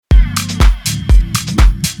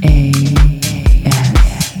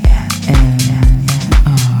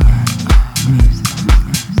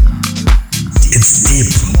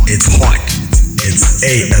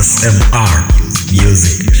ASMR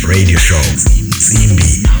Music Radio Show.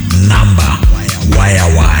 Simbi Number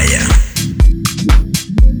Wire Wire.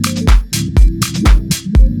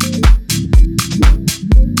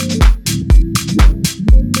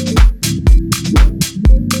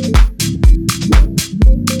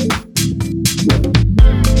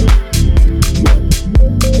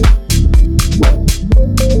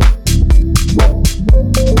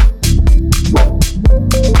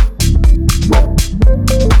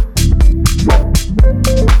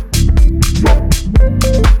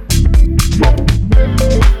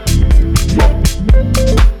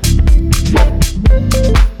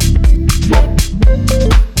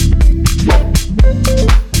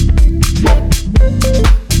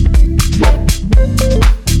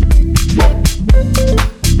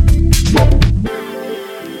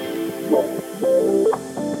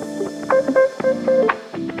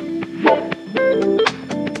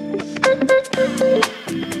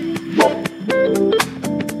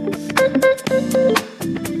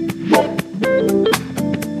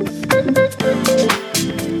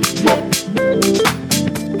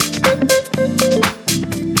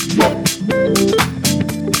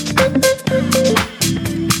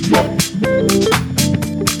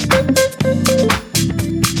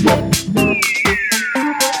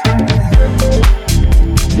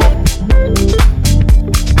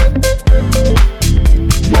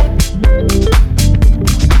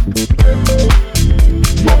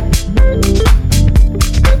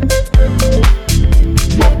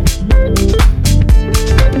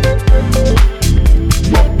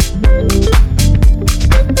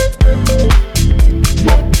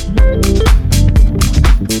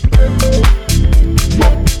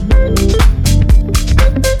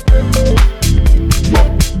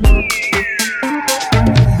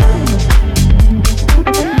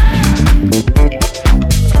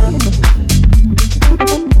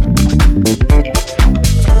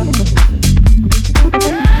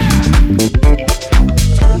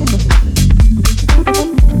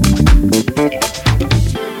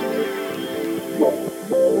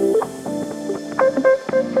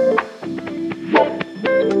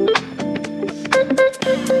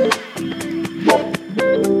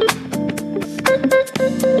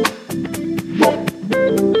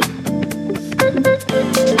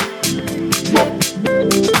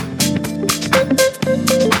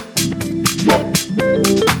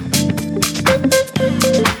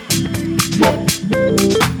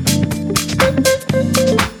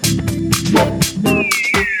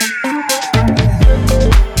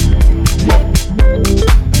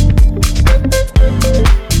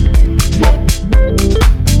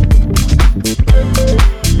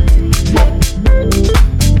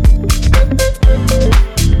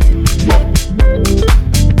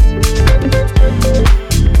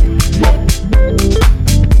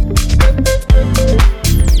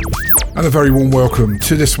 Very warm welcome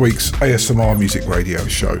to this week's ASMR Music Radio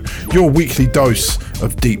Show, your weekly dose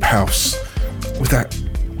of deep house with that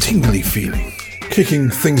tingly feeling. Kicking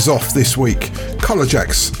things off this week,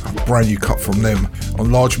 Colorjacks, a brand new cut from them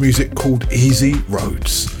on Large Music called Easy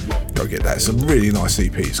Roads. Go get that, it's a really nice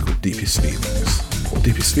EP, it's called Deepest Feelings, or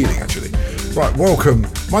Deepest Feeling actually. Right, welcome,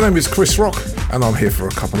 my name is Chris Rock and I'm here for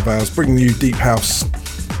a couple of hours bringing you deep house,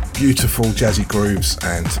 beautiful jazzy grooves,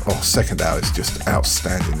 and second hour is just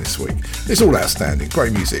outstanding this week. It's all outstanding,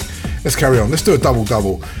 great music. Let's carry on, let's do a double.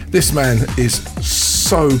 This man is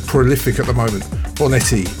so prolific at the moment.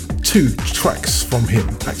 Bonetti, 2 tracks from him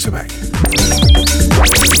back to back.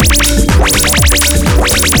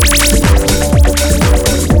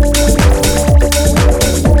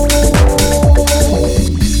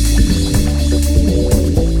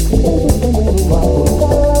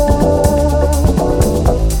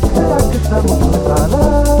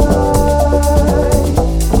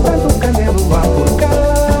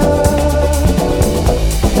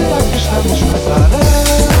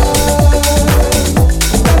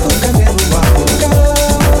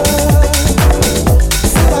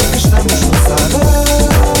 Será que estamos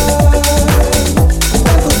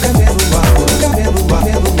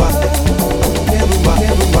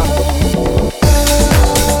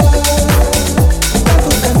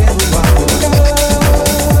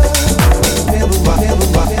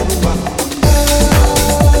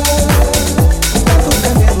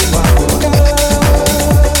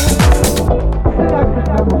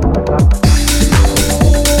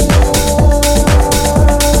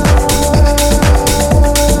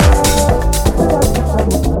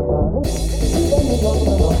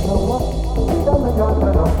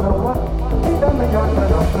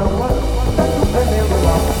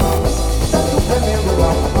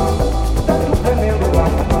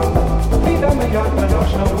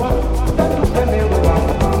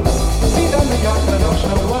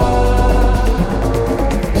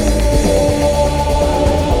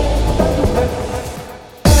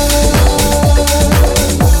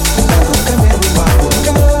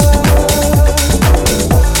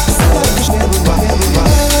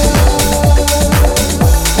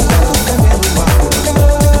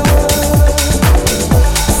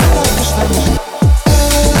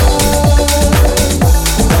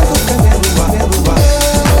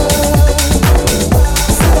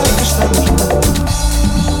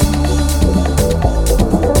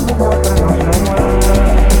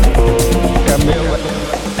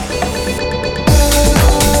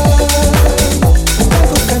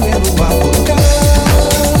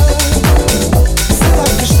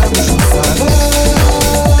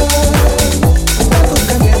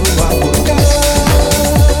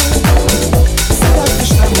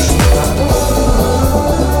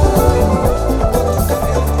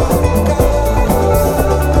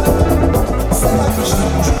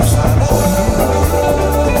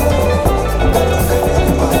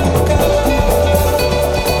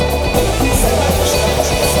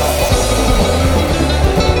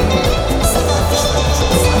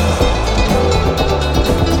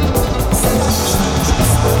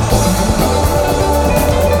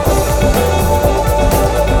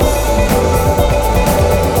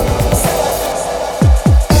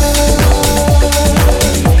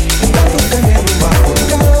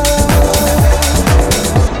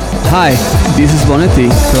Hi, this is Bonetti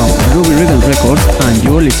from Ruby Rhythm Records and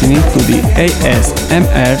you're listening to the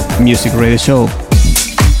ASMR Music Radio Show.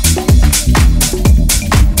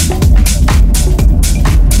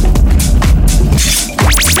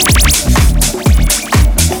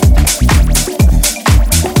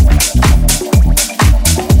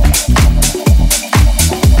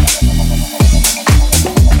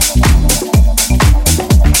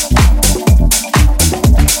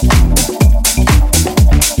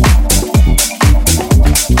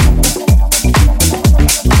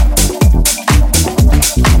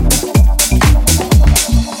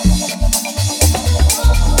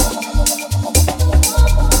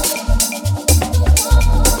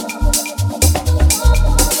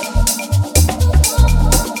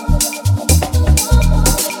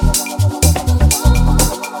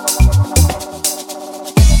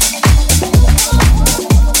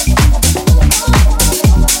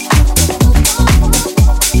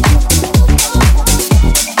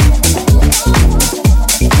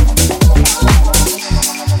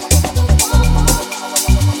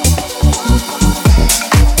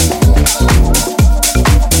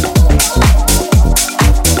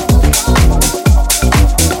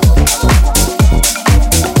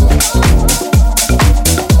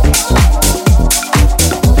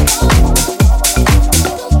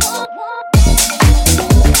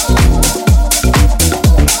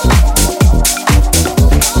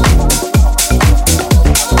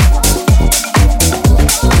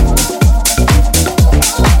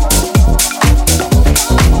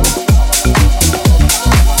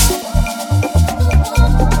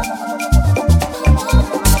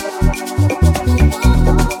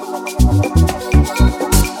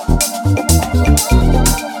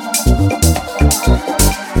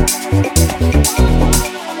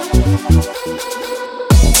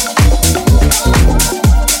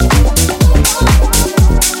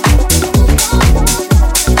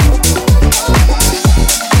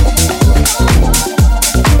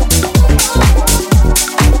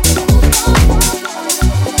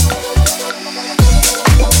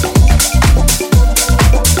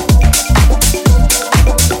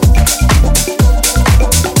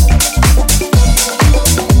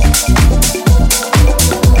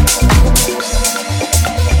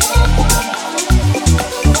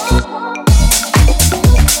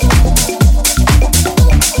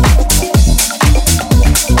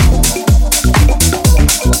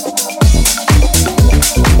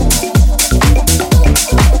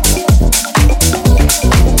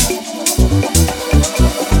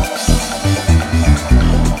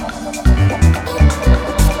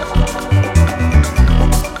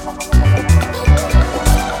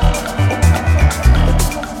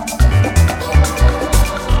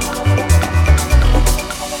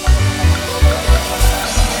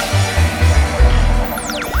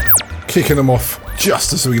 Kicking them off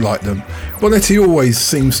just as we like them. Bonetti always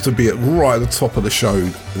seems to be right at the top of the show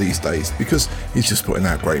these days because he's just putting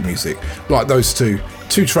out great music. Like those two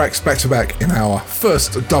tracks back to back in our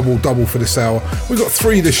first double for this hour. We've got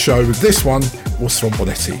 3 this show. This one was from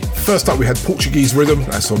Bonetti. First up we had Portuguese Rhythm,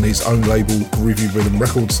 that's on his own label Groovy Rhythm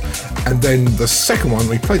Records. And then the second one,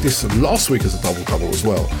 we played this last week as a double as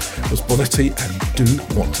well, was Bonetti and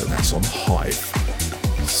Do Want, and that's on Hive.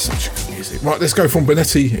 Such good music. Right, let's go from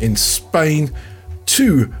Bonetti in Spain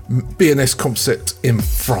to BNS Concept in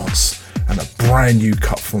France and a brand new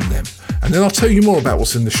cut from them. And then I'll tell you more about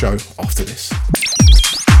what's in the show after this.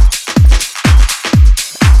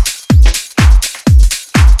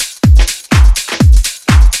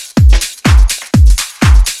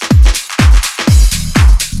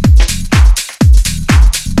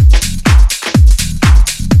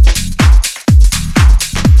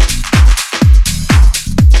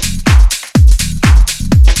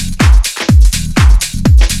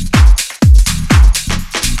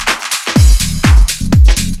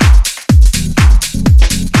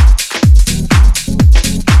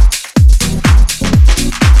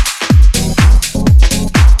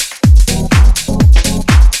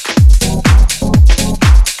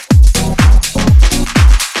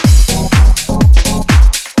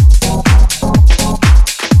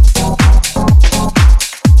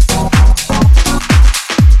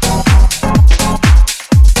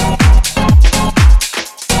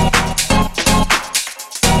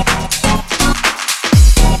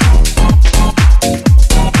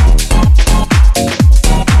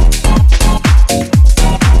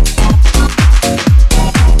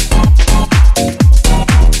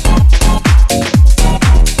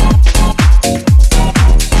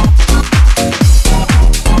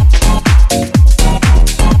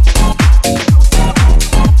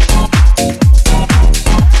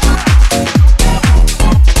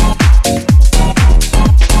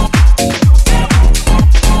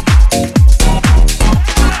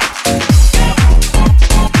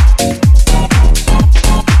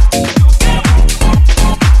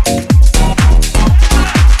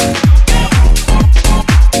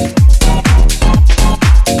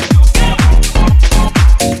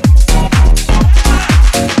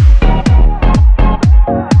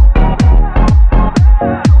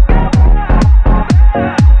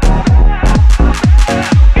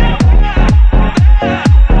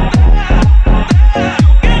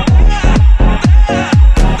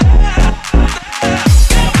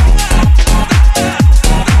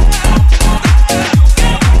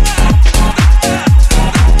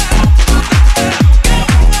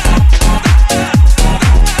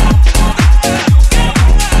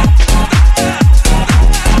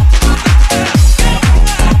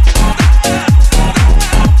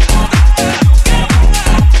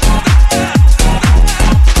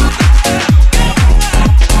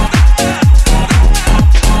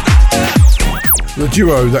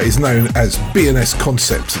 duo that is known as B&S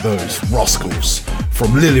Concept, those rascals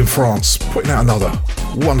from Lille in France, putting out another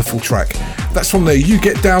wonderful track. That's from their You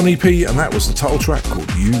Get Down EP, and that was the title track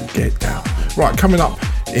called You Get Down. Right, coming up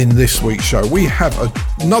in this week's show, we have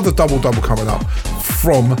another double coming up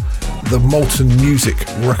from the Molten Music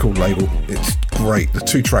record label. It's great. The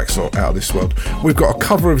 2 tracks are out of this world. We've got a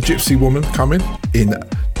cover of Gypsy Woman coming in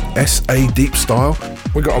SA Deep style.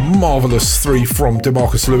 We've got a marvellous 3 from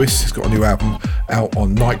DeMarcus Lewis. He's got a new album out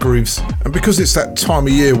on Night Grooves. And because it's that time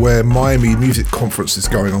of year where Miami Music Conference is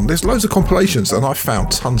going on, there's loads of compilations, and I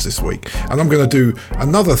found tons this week. And I'm going to do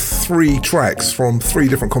another 3 tracks from 3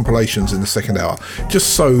 different compilations in the second hour,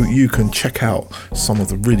 just so you can check out some of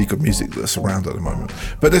the really good music that's around at the moment.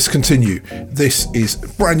 But let's continue. This is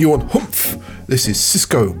brand new on Humph. This is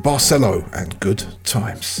Cisco, Barcelo and Good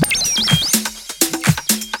Times.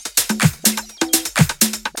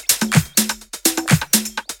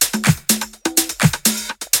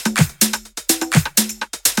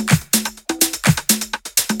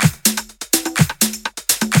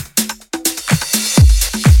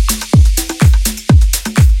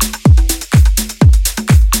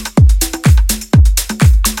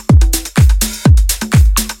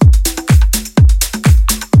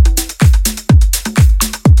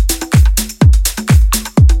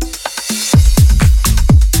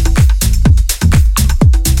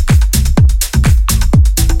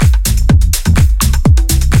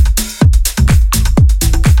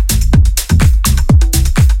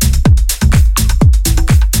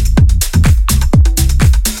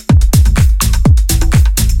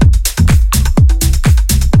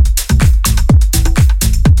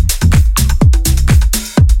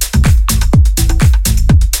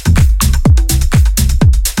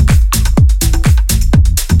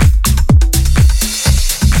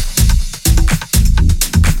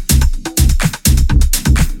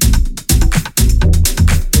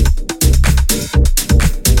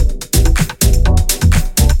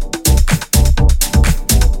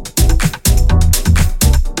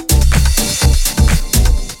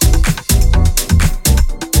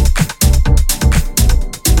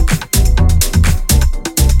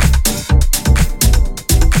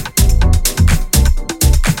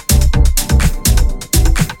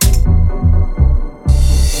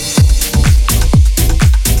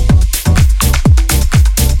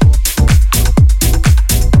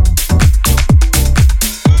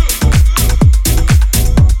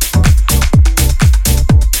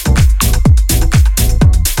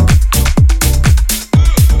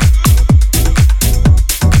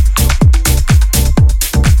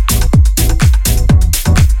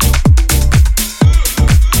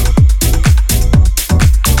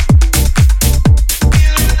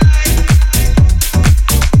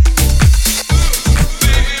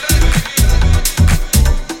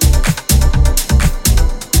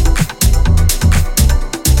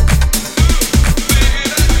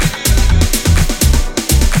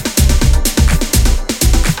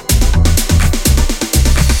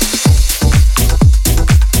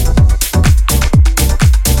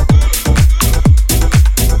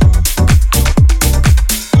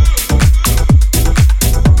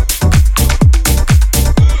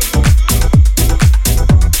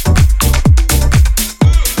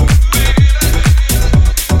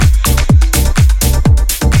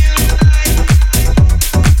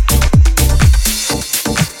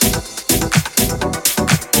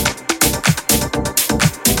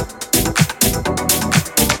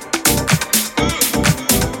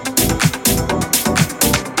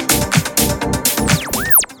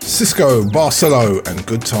 Cisco, Barcelo and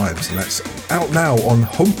Good Times, and that's out now on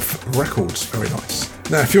Humph Records. Very nice.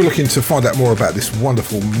 Now, if you're looking to find out more about this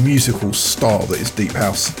wonderful musical style that is Deep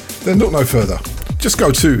House, then look no further. Just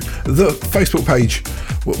go to the Facebook page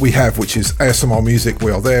what we have, which is ASMR Music.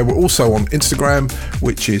 We are there. We're also on Instagram,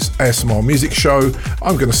 which is ASMR Music Show.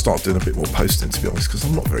 I'm going to start doing a bit more posting, to be honest, because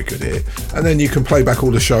I'm not very good at it. And then you can play back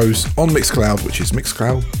all the shows on Mixcloud, which is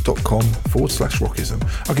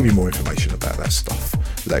mixcloud.com/rockism. I'll give you more information about that stuff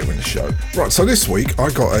later in the show. Right, so this week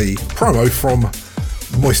I got a promo from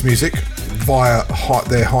Moist Music via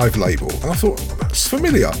their Hive label, and I thought that's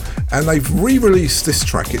familiar. And they've re-released this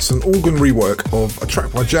track. It's an organ rework of a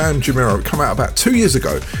track by Jam Jamiro. It came out about 2 years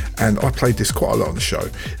ago, and I played this quite a lot on the show.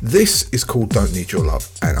 This is called Don't Need Your Love,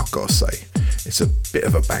 and I've got to say, it's a bit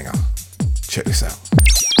of a banger. Check this out.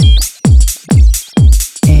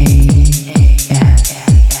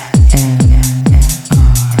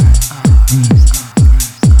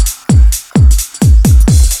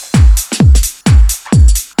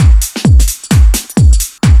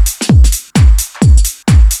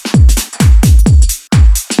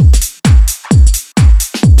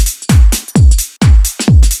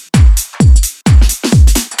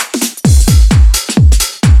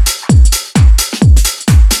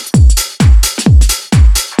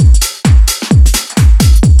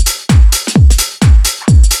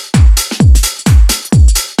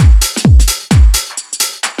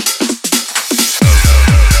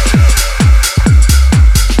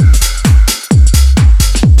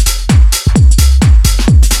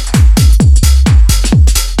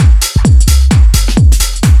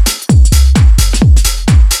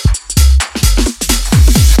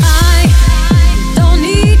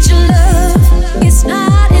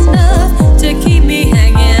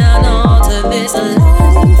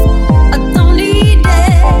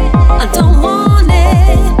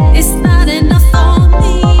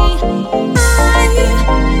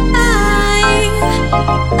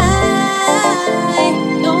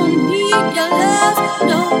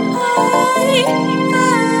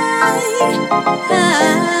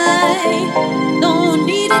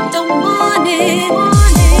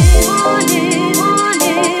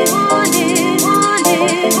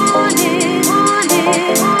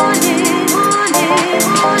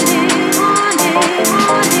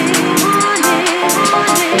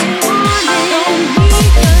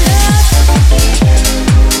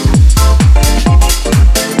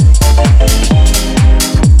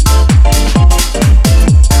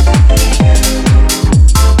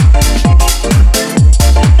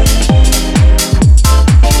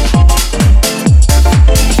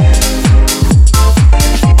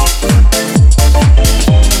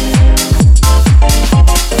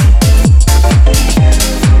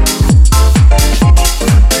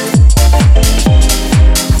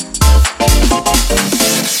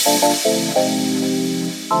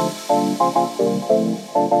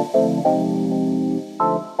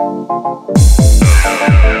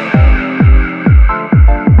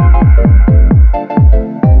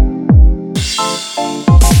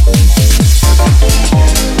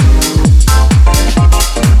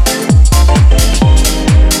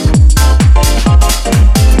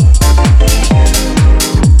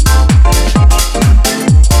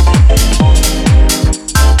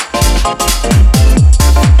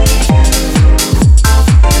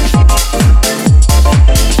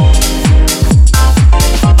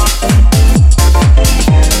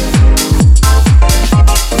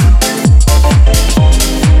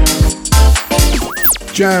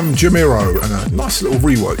 Jam Jamiro, and a nice little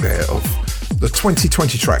rework there of the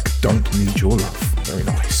 2020 track Don't Need Your Love. Very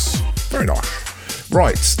nice, very nice.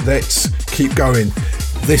 Right, let's keep going.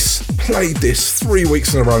 Played this 3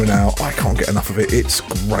 weeks in a row now. I can't get enough of it. It's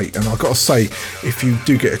great, and I've got to say, if you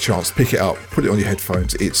do get a chance, pick it up, put it on your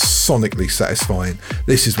headphones. It's sonically satisfying.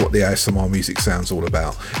 This is what the ASMR music sounds all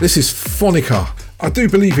about. This is Phonica. I do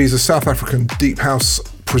believe he's a South African deep house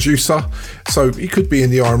producer, so he could be in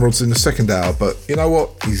the Iron Rods in the second hour, but you know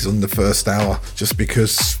what, he's on the first hour just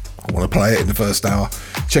because I want to play it in the first hour.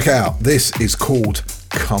 Check it out, this is called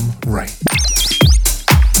Come Rain.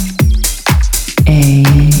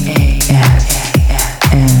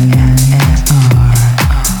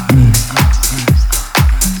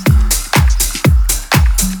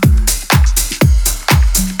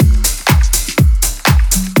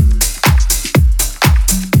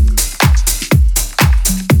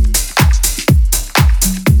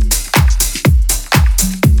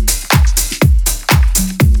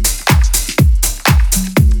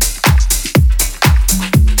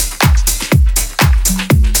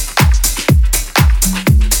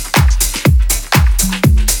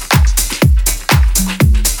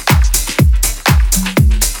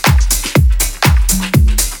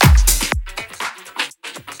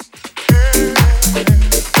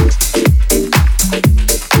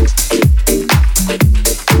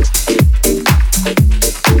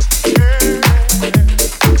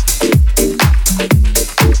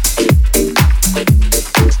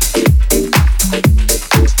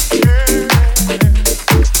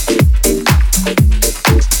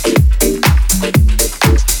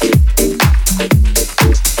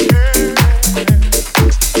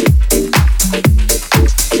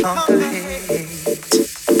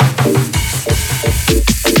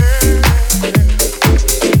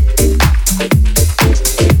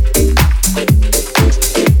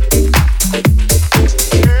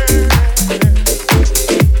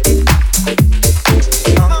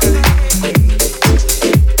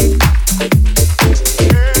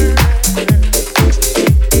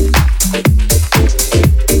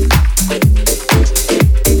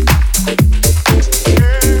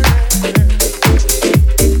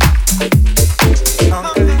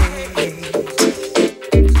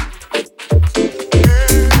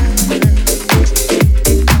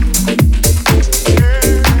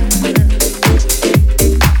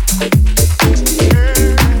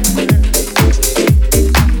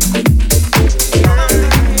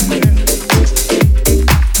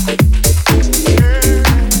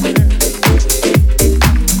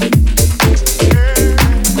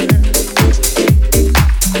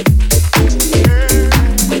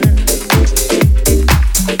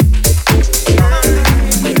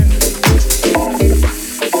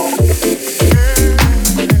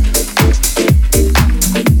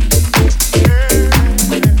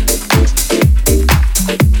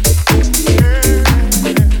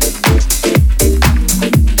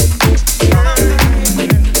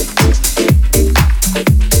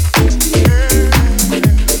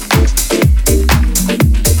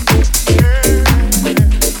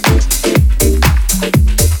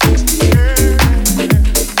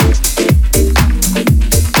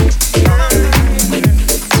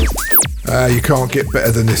 You can't get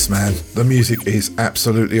better than this, man. The music is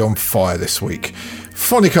absolutely on fire this week.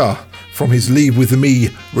 Phonica from his Leave With Me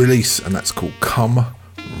release, and that's called Come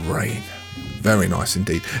Rain. Very nice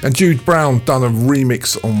indeed. And Jude Brown done a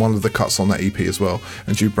remix on one of the cuts on that EP as well.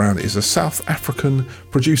 And Jude Brown is a South African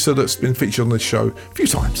producer that's been featured on this show a few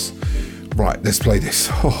times. Right, let's play this.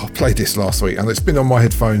 I played this last week and it's been on my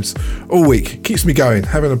headphones all week. Keeps me going.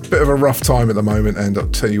 Having a bit of a rough time at the moment, and I'll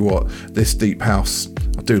tell you what, this deep house,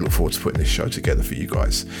 I do look forward to putting this show together for you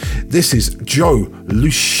guys. This is Joe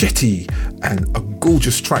Luchetti and a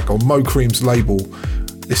gorgeous track on Mo Cream's label.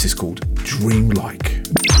 This is called Dreamlike.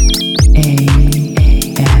 ASMR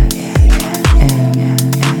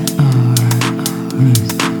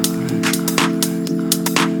Music.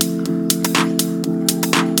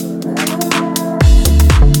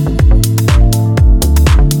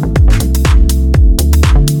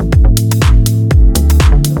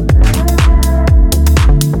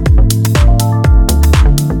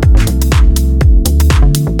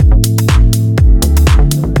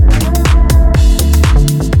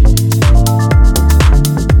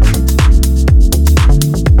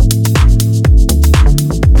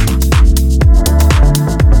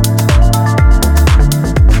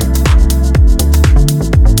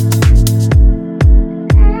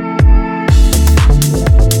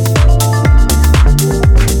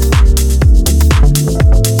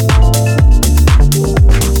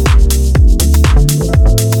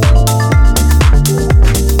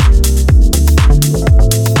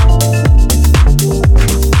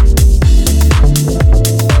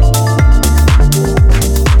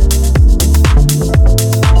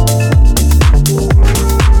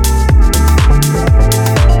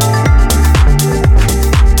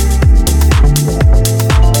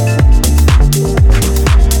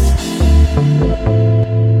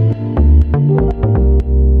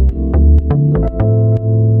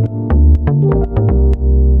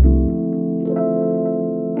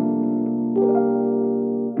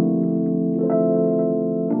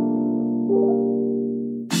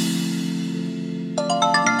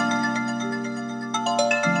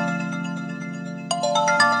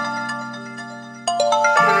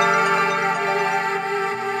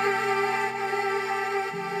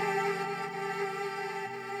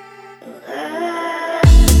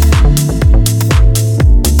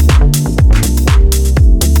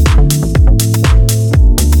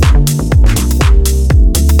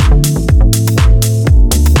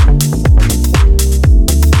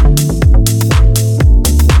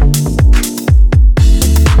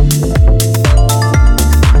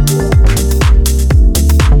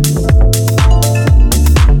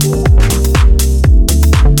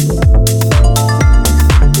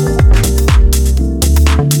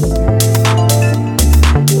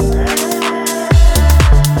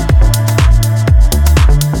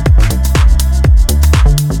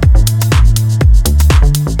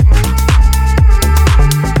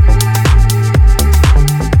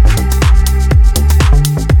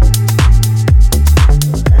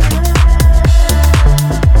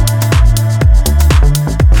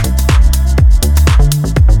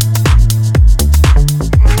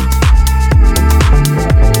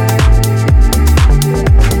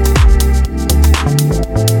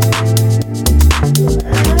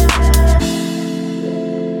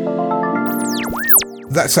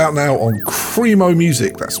 That's out now on Cremo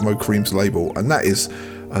Music, that's Mo Cream's label, and that is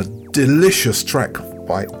a delicious track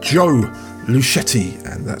by Joe Luchetti,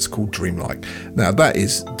 and that's called Dreamlike. Now that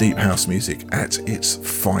is deep house music at its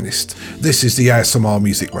finest. This is the ASMR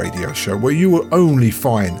Music Radio Show, where you will only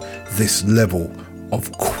find this level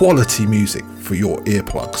of quality music for your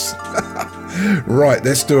earplugs. Right,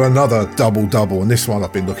 let's do another double, and this one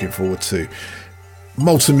I've been looking forward to.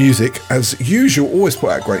 Molten Music, as usual, always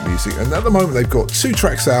put out great music, and at the moment they've got 2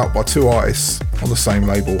 tracks out by 2 artists on the same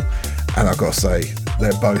label, and I've got to say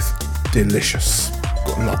they're both delicious.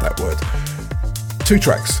 Gotta love that word. 2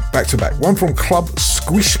 tracks back to back, one from Club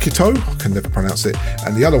Squishkito, I can never pronounce it,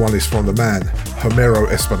 and the other one is from the man Homero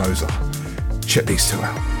Espinosa. Check these 2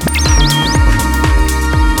 out.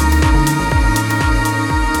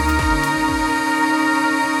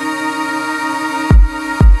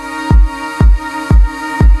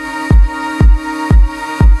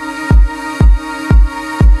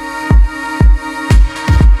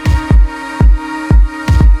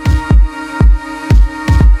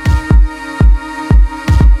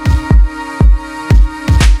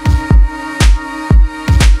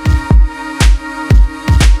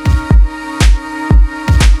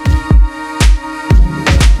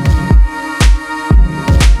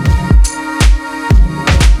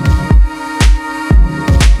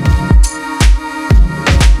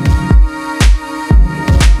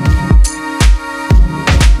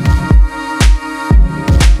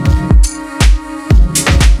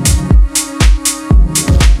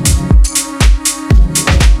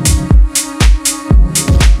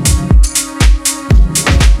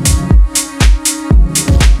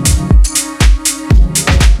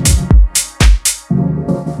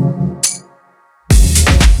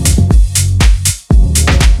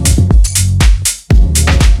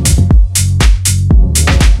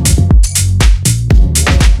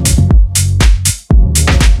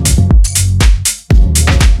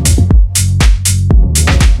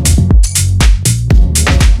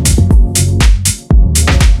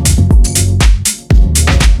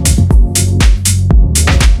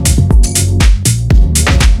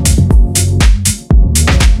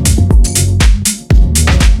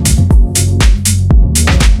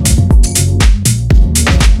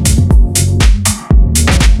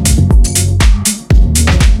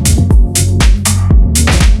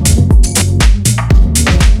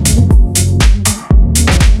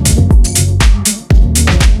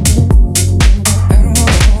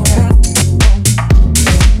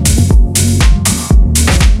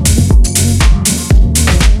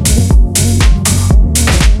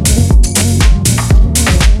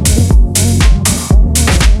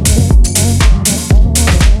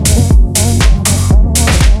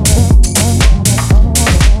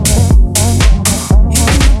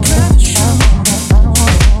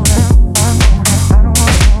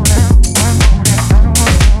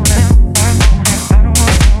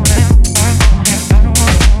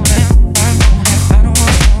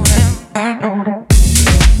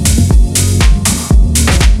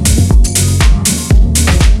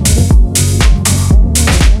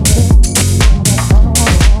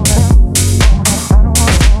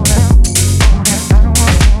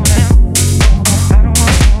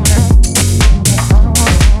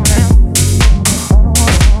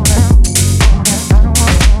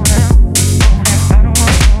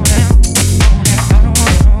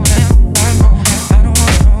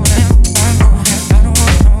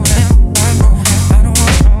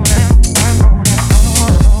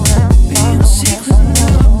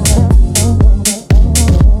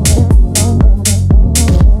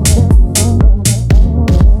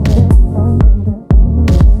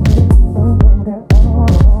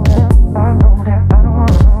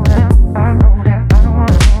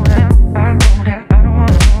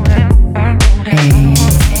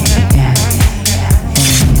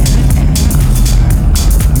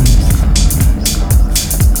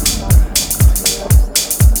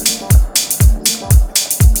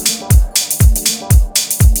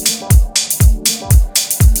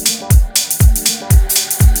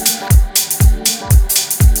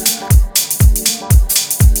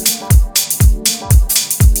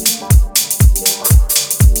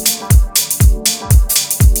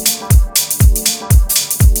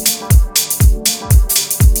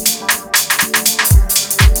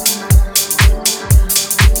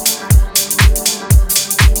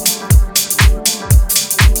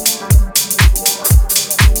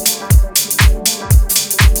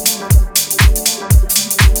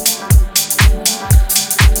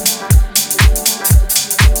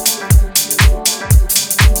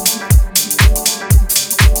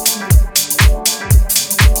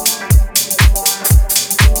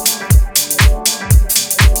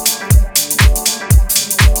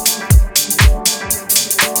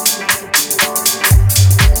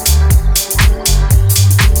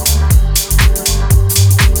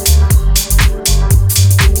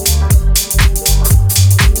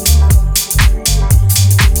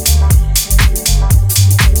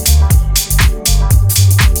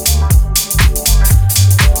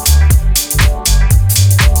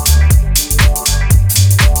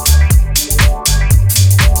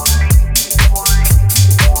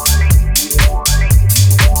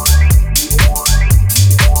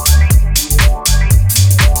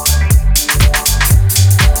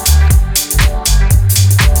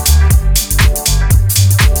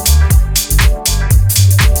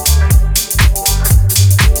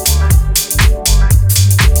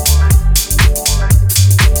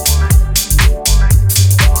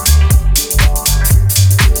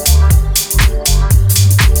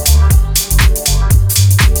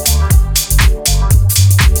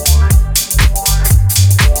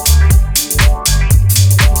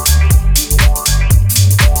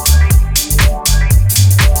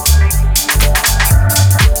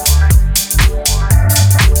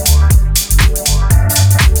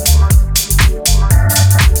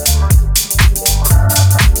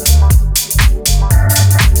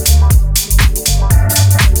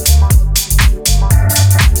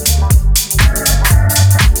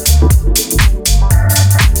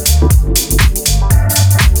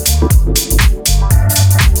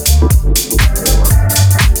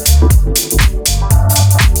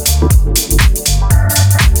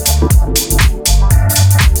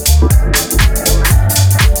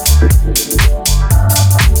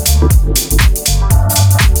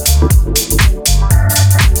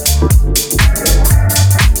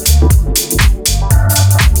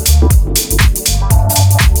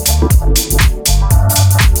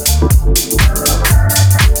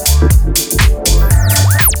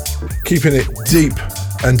 keeping it deep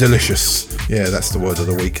and delicious. Yeah, that's the word of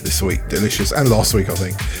the week this week. Delicious. And last week, I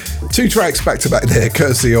think. 2 tracks back to back there,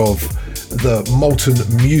 courtesy of the Molten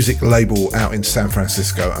Music label out in San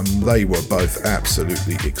Francisco, and they were both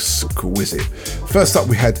absolutely exquisite. First up,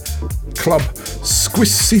 we had Club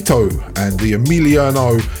Squisito and the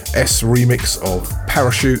Emiliano S remix of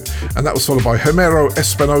Parachute, and that was followed by Homero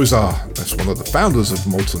Espinosa. That's one of the founders of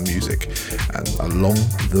Molten Music, and Along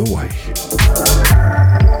the Way.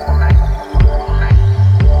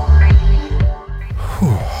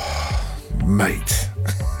 Mate,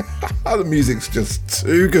 the music's just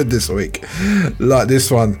too good this week. Like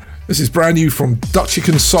this one. This is brand new from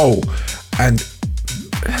Dutchican Soul, and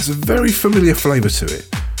it has a very familiar flavour to it.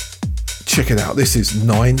 Check it out. This is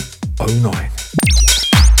 909.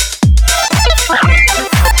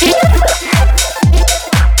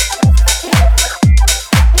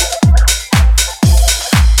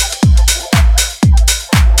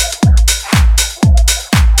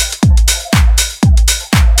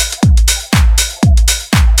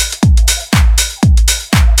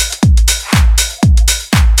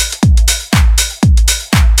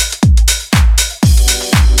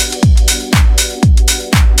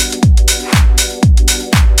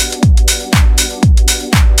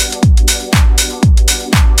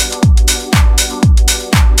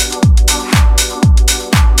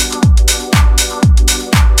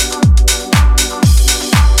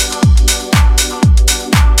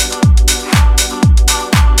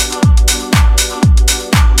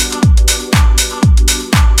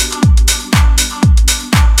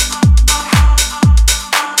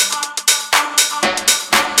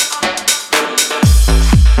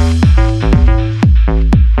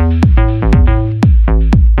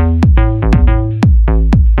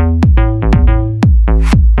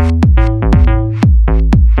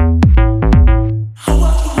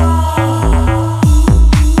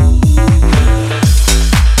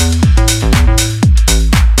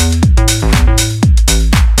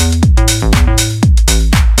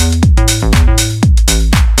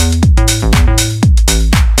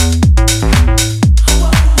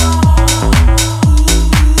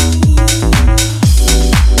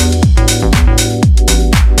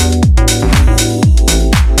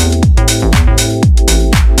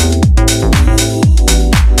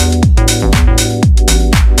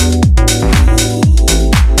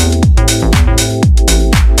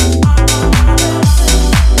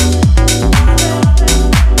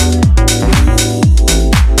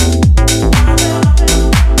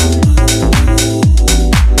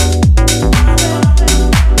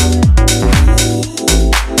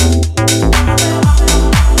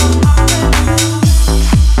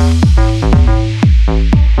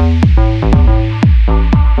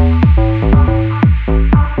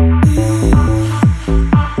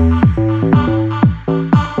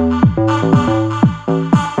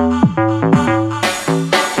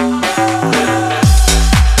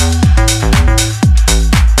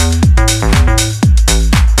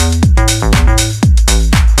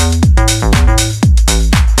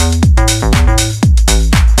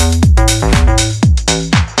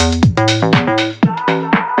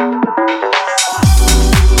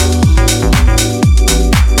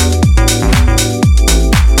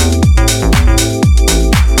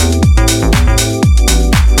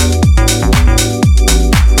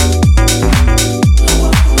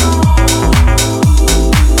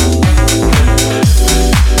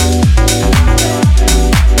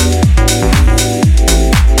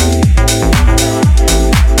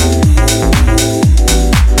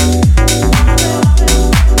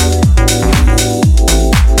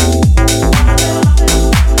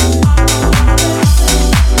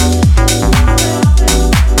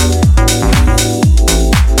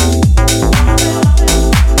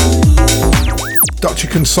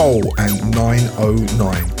 Soul and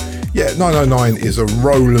 909. Yeah, 909 is a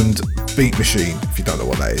Roland beat machine. If you don't know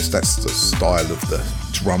what that is, that's the style of the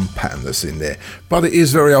drum pattern that's in there. But it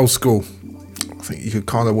is very old school. I think you could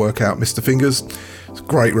kind of work out Mr. Fingers. It's a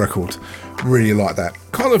great record. Really like that.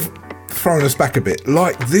 Kind of throwing us back a bit.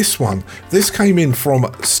 Like this one. This came in from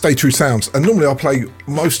Stay True Sounds. And normally I play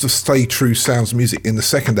most of Stay True Sounds music in the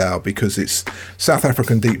second hour because it's South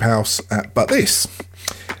African Deep House. But this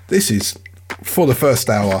is for the first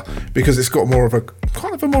hour because it's got more of a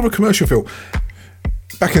commercial feel.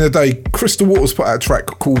 Back in the day, Crystal Waters put out a track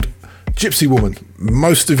called Gypsy Woman.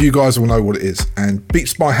 Most of you guys will know what it is, and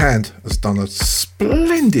Beats by Hand has done a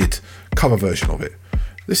splendid cover version of it.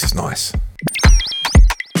 This is nice.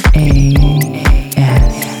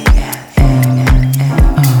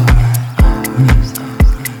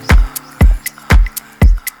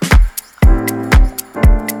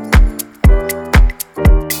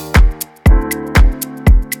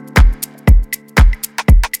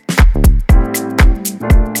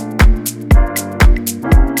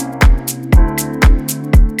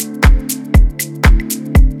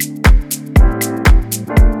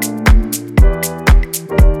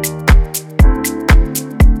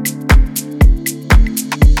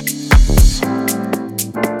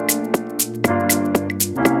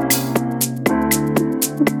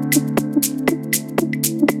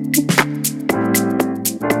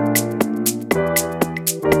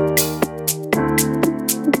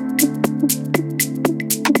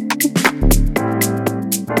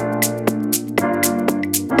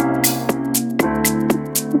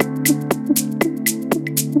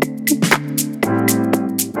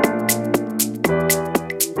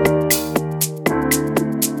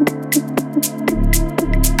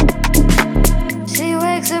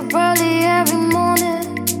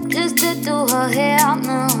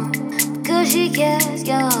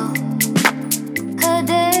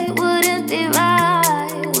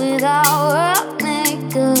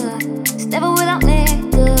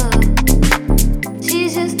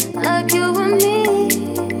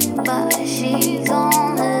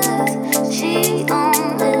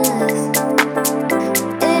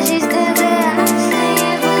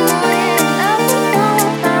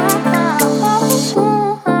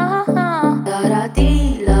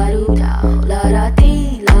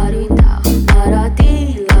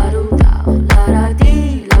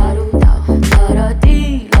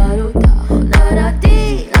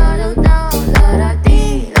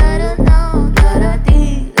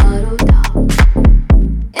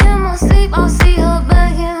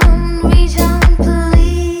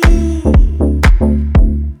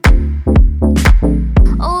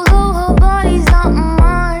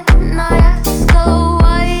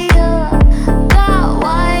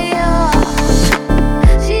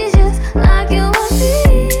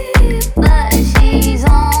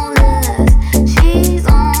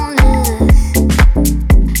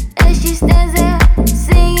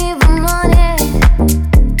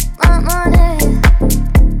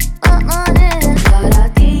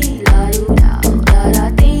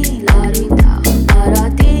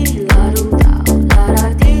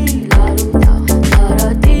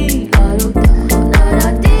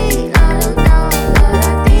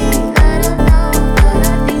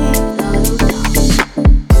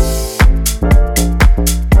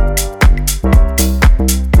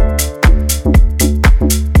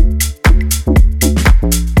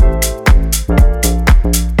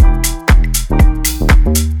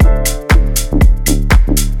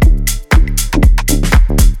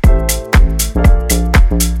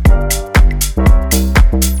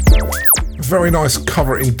 Very nice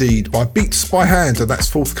cover indeed by Beats by Hand, and that's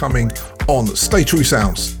forthcoming on Stay True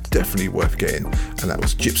Sounds. Definitely worth getting. And that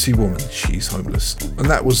was Gypsy Woman, She's Homeless. And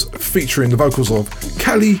that was featuring the vocals of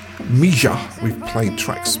Kali Mija. We've played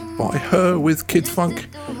tracks by her with Kid Funk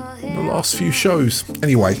in the last few shows.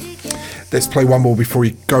 Anyway, let's play one more before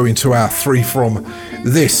we go into our three from.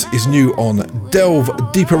 This is new on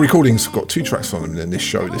Delve Deeper Recordings. We've got 2 tracks from them in this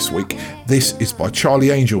show this week. This is by Charlie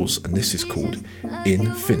Angels, and this is called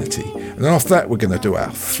Infinity. And then after that, we're going to do our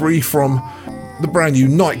 3 from the brand new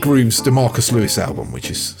Night Grooves DeMarcus Lewis album, which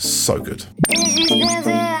is so good.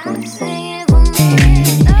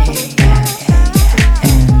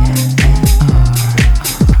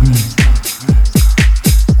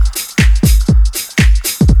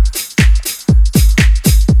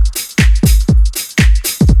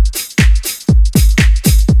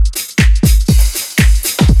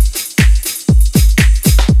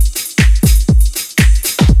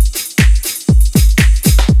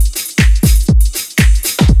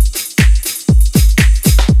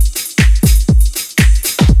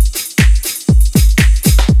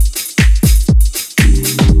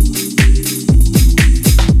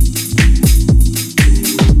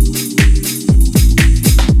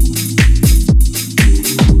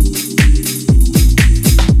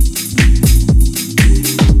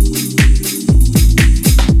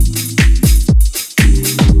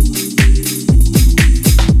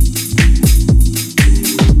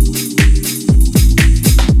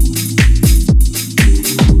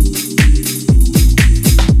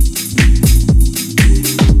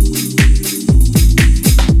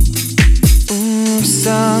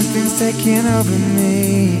 Taking over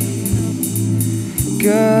me,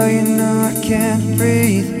 girl, you know I can't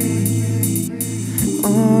breathe.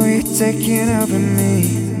 Oh, you're taking over me.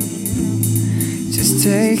 Just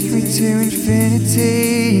take me to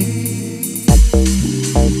infinity.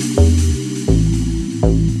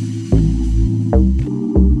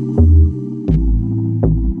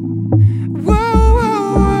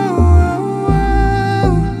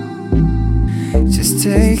 Just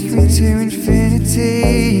take me to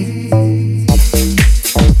infinity.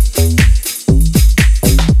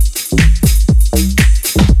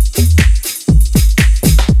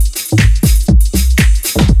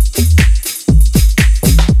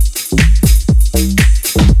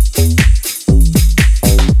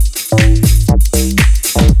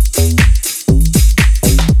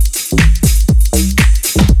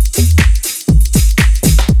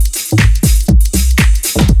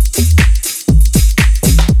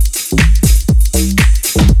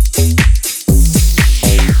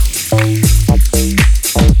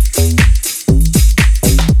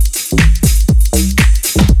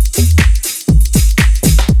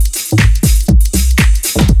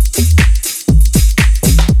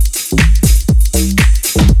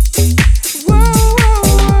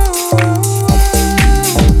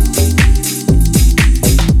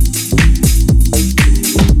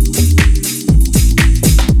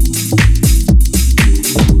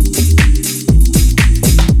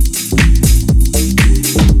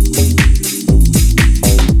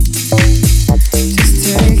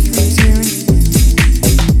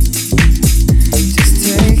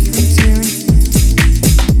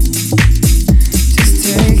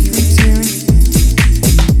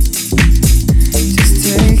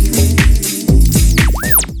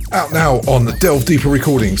 on Delve Deeper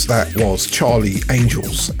Recordings, that was Charlie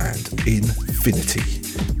Angels and Infinity.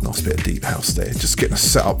 Nice bit of deep house there, just getting us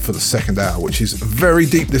set up for the second hour, which is very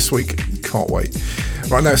deep this week. Can't wait.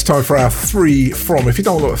 Right now it's time for our 3 from. If you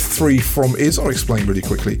don't know what a 3 from is, I'll explain really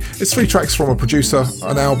quickly. It's 3 tracks from a producer,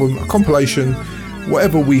 an album, a compilation,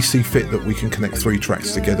 whatever we see fit that we can connect 3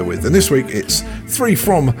 tracks together with. And this week it's 3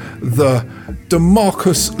 from the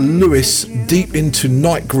DeMarcus Lewis Deep Into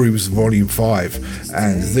Night Grooves Volume 5.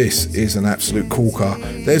 And this is an absolute corker.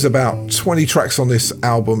 There's about 20 tracks on this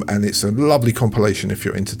album and it's a lovely compilation if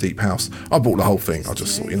you're into deep house. I bought the whole thing. I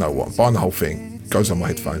just thought, you know what, I'm buying the whole thing. Goes on my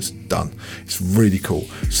headphones, done. It's really cool.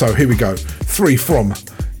 So here we go. 3 from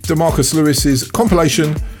DeMarcus Lewis's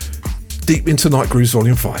compilation Deep Into Night Grooves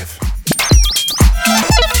Volume 5.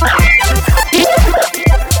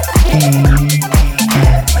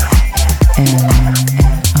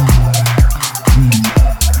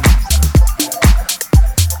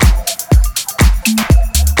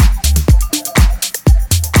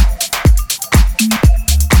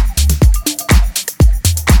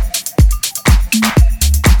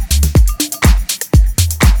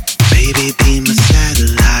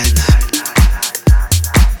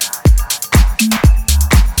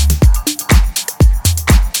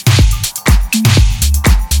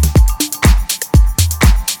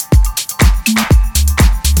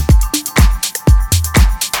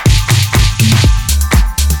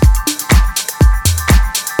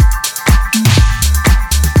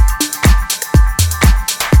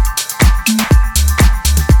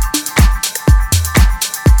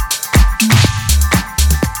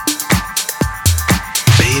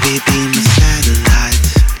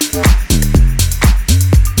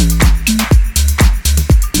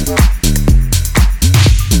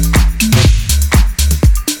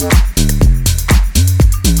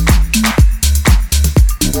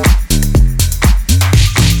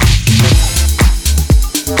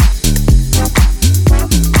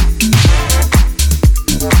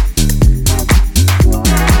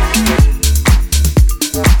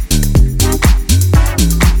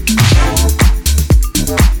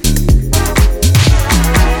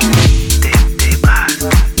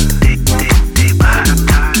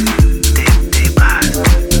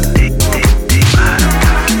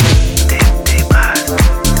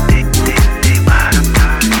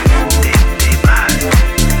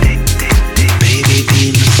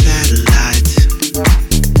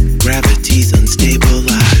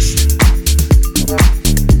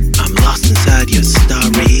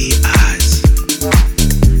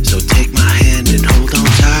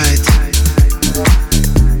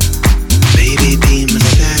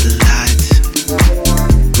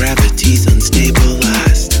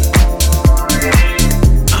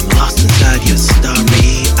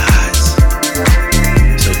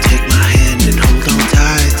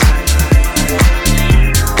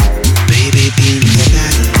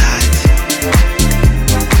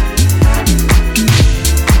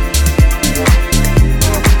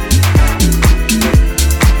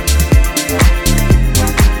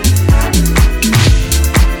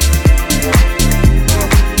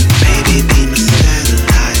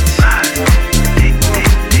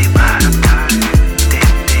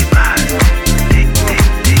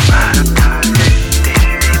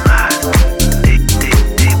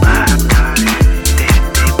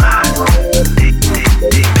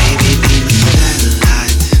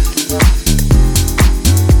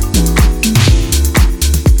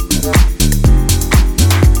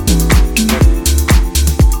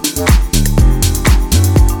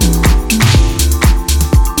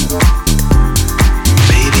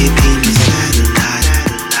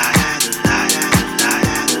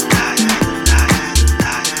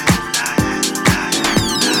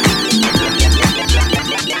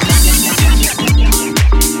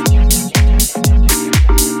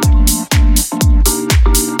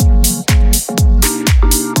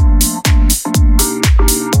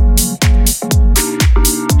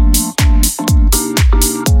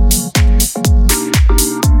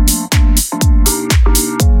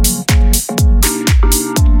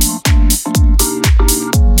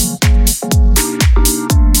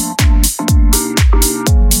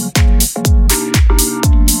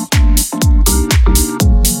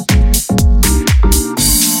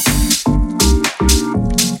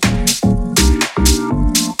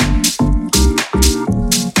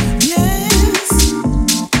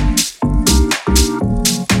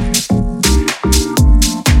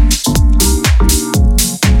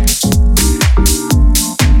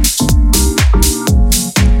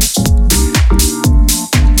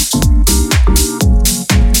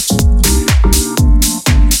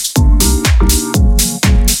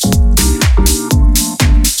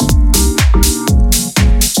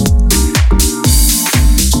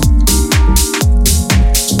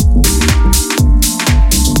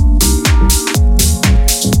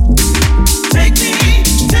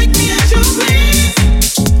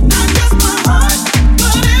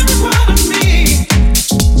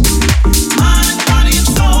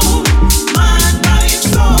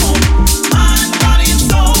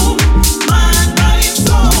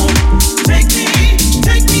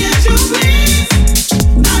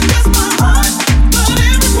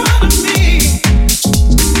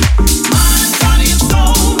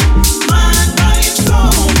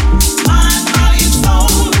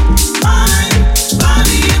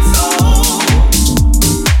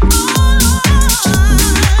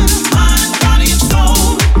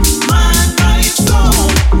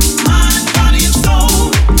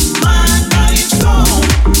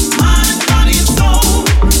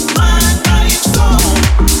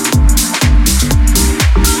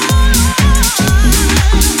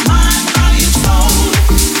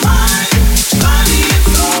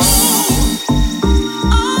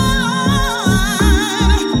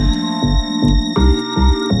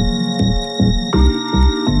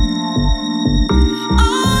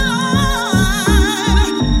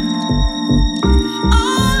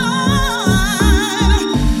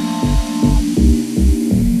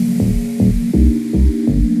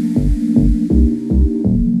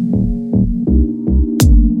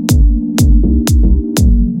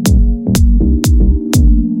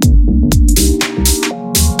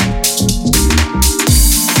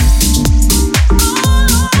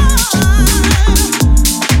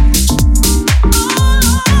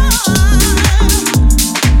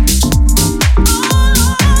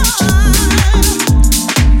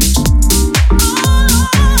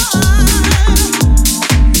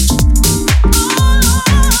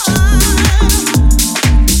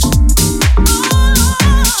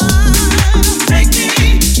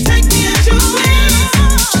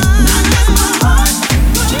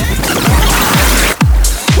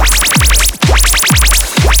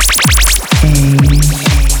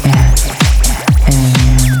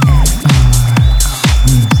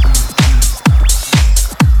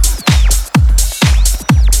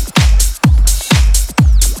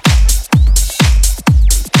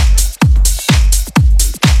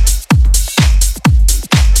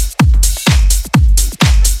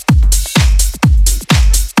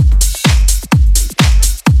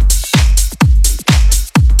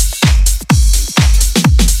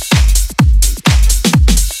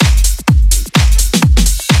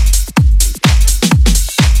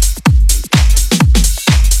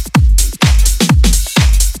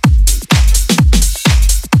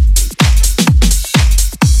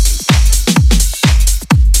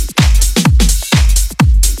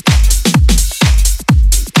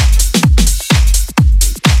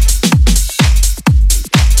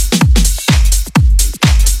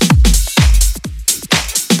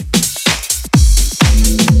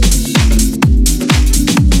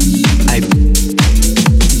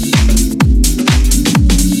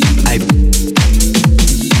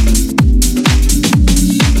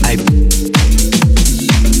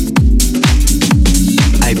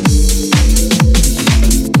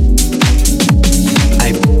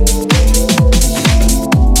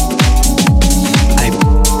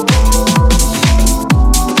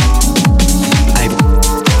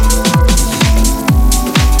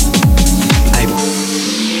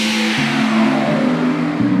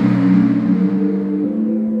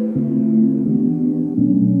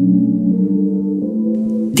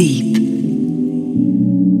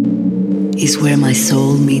 is where my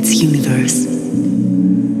soul meets universe.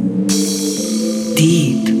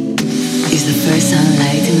 Deep is the first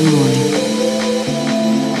sunlight in the morning.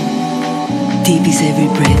 Deep is every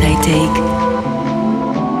breath I take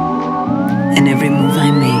and every move I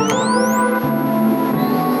make.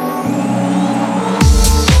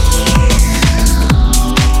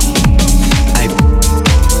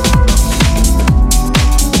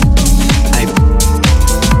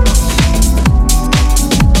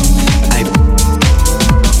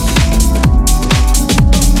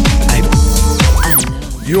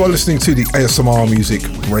 You are listening to the ASMR Music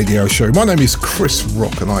Radio Show. My name is Chris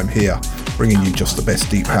Rock and I'm here bringing you just the best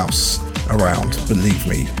deep house around. Believe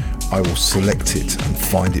me, I will select it and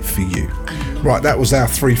find it for you. Right, that was our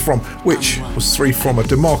 3 From, which was 3 From a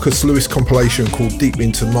DeMarcus Lewis compilation called Deep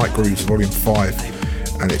Into Night Grooves Volume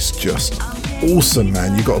 5. And it's just awesome,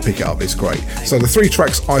 man. You got to pick it up, it's great. So the 3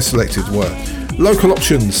 tracks I selected were Local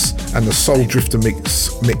Options and the Soul Drifter mix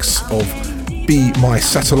of Be My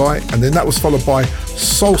Satellite, and then that was followed by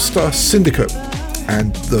Soulstar Syndicate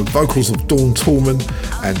and the vocals of Dawn Tallman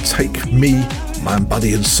and Take Me, Man,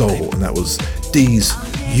 Body and Soul, and that was D's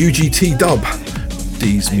UGT dub,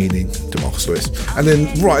 D's meaning DeMarcus Lewis. And then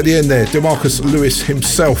right at the end there, DeMarcus Lewis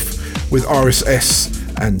himself with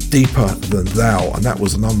RSS and Deeper Than Thou, and that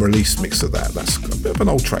was an unreleased mix of that. That's a bit of an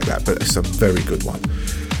old track, that, but it's a very good one.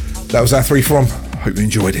 That was our 3 From. Hope you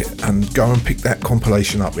enjoyed it, and go and pick that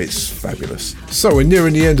compilation up, it's fabulous. So we're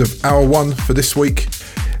nearing the end of hour 1 for this week.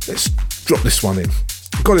 Let's drop this one in.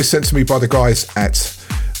 Got it sent to me by the guys at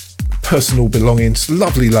Personal Belongings,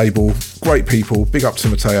 lovely label, great people, big up to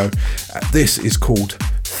Matteo. This is called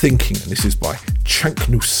Thinking, and this is by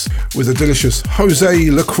Chanknus with a delicious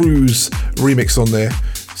Jose La Cruz remix on there.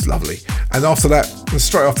 It's lovely. And after that, and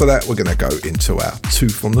straight after that, we're going to go into our 2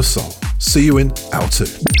 From the Soul. See you in hour 2.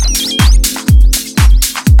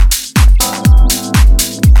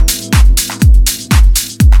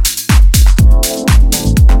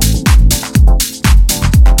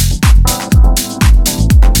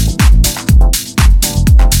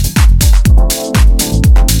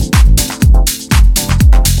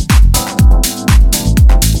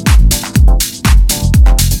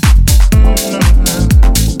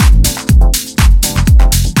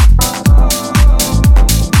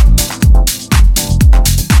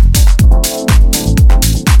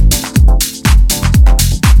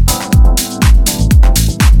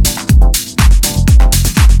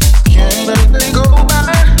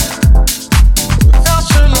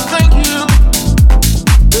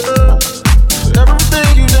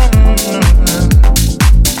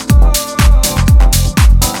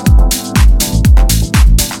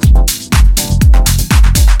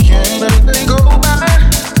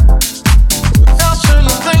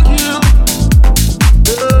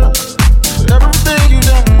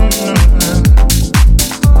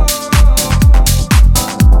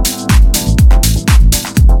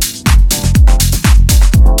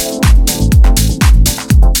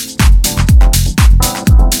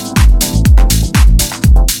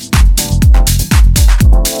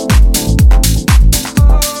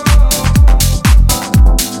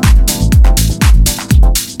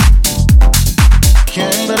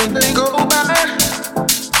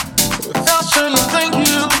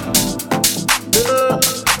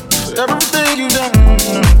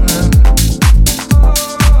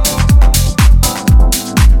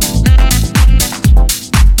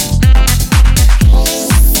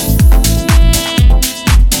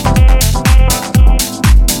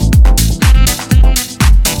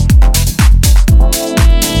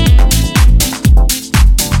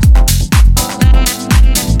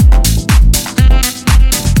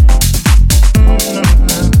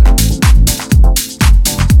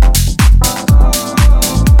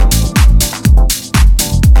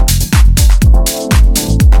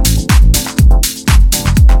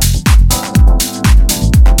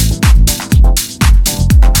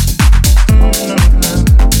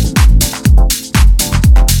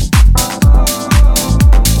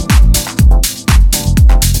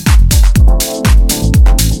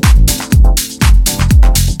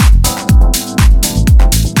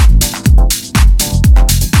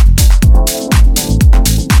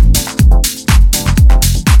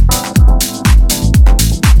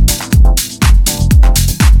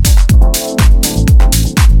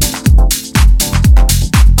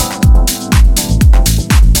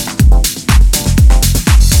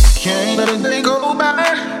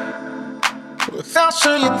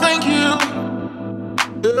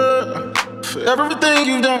 Everything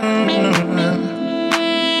you've done.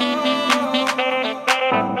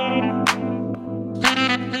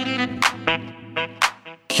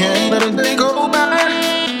 Can't let a day go by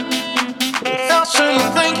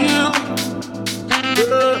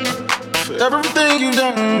everything you've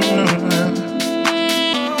done.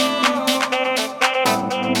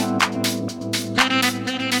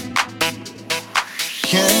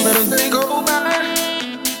 Can't let a day go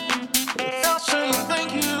by without saying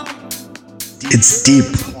thank you. It's deep,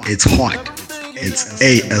 it's hot, it's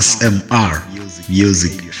ASMR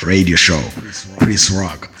Music Radio Show. Chris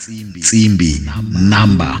Rock, Tsimbi,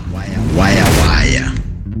 Number, Wire Wire.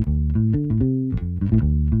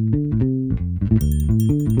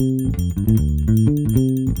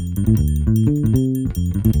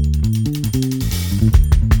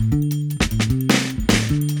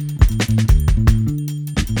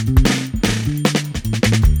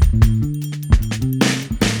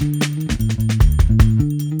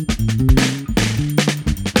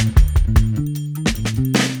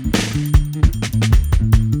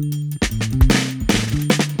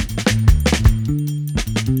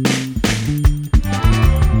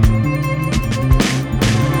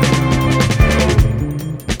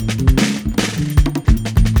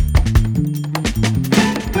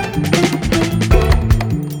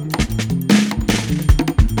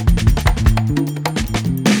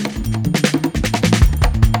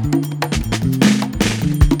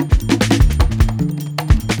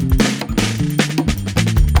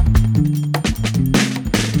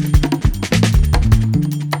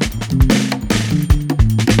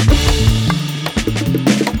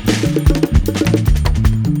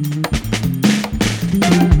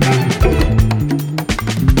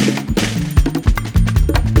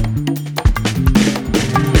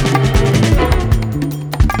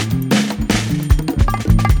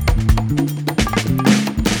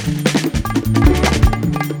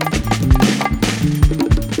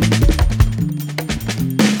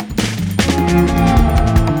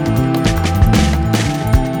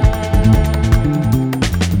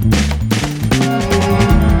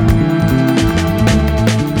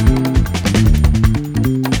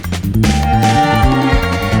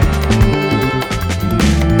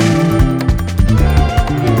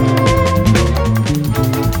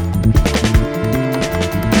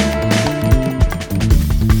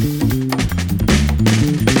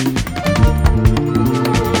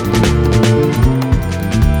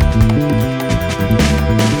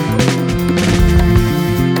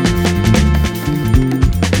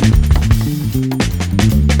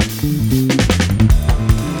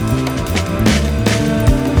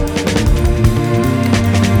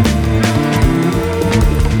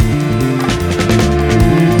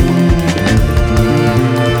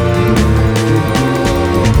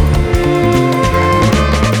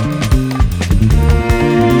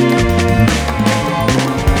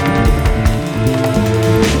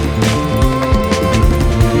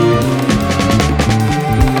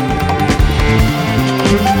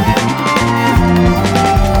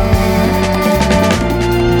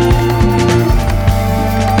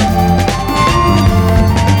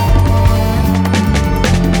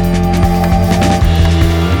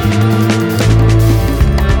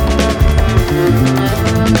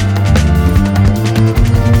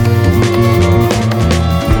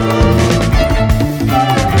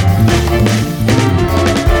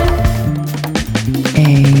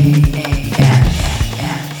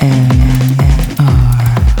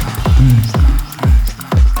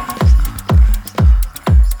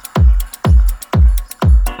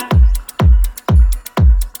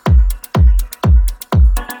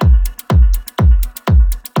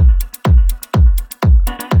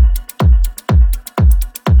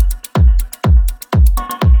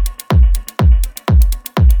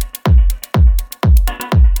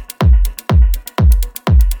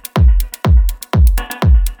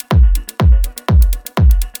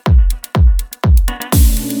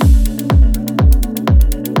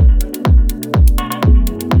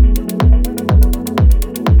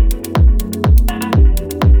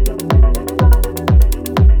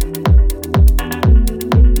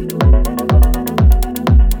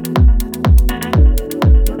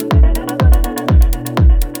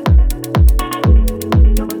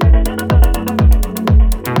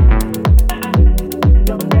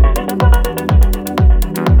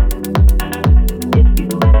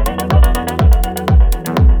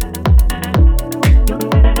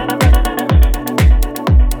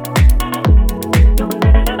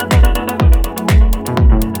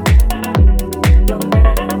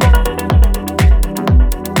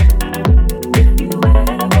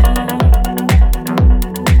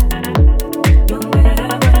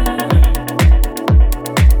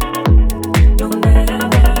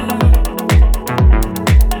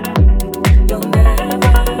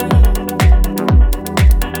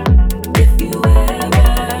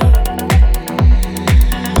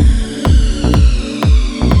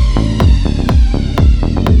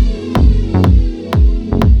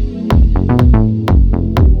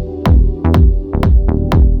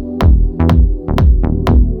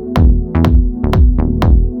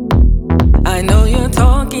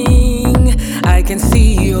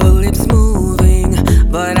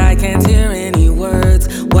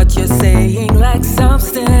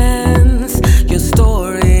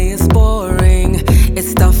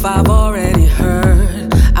 I've already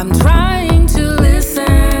heard. I'm trying to listen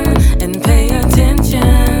and pay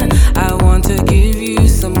attention. I want to give you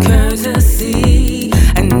some courtesy.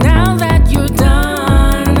 And now that you're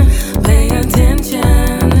done, pay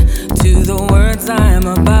attention to the words I am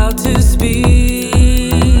about to speak.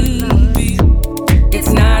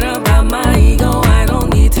 It's not about my ego, I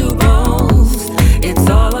don't need to boast. It's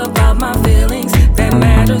all about my feelings that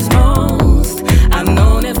matters most. I've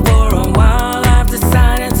known it for a while, I've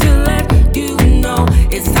decided to let you know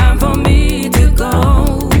it's time for me to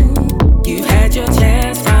go. You've had your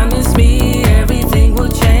chance, promise me everything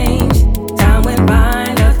will change. Time went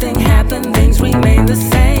by, nothing happened, things remain the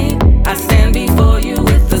same. I stand before you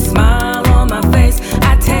with a smile on my face.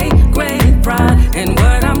 I take great pride in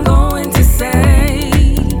what I'm going to say.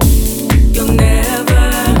 You'll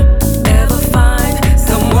never, ever find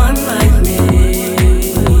someone like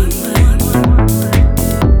me.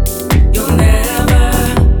 You'll never,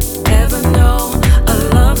 ever know a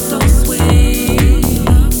love so sweet.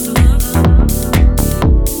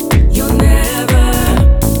 You'll never,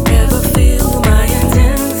 ever feel my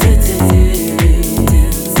intensity.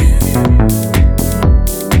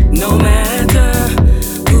 No matter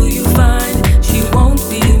who you find, she won't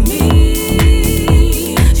be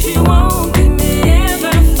me. She won't be me.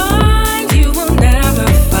 Ever find, you will never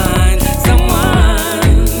find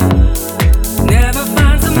someone. Never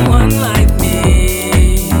find someone like me.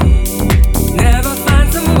 Never find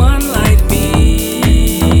someone like me.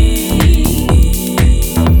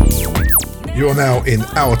 You are now in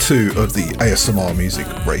hour 2 of the ASMR Music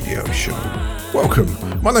Radio Show. Welcome.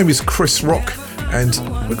 My name is Chris Rock, and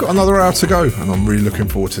we've got another hour to go, and I'm really looking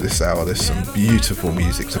forward to this hour. There's some beautiful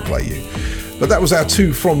music to play you. But that was our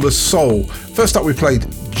 2 from the soul. First up we played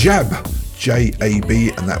Jab,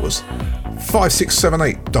 J-A-B, and that was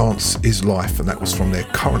 5678 Dance is Life, and that was from their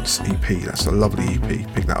Currents EP. That's a lovely EP.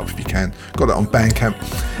 Pick that up if you can. Got it on Bandcamp.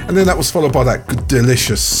 And then that was followed by that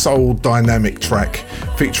delicious soul dynamic track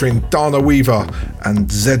featuring Dana Weaver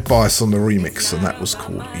and Zed Bias on the remix, and that was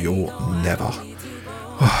called You're Never.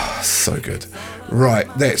 Oh, so good. Right,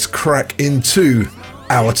 let's crack into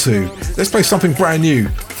hour 2. Let's play something brand new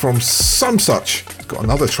from Some Such. Got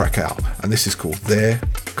another track out, and this is called There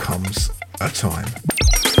Comes a Time.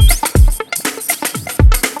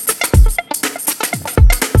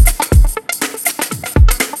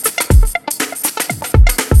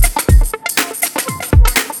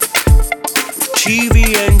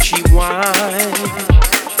 Chivy and she wine.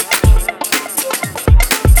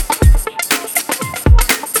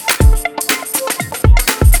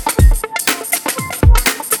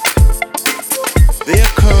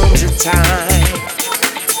 There comes a time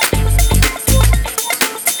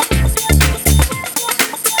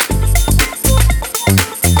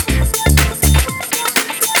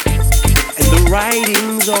and the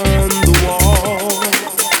writing's on the wall.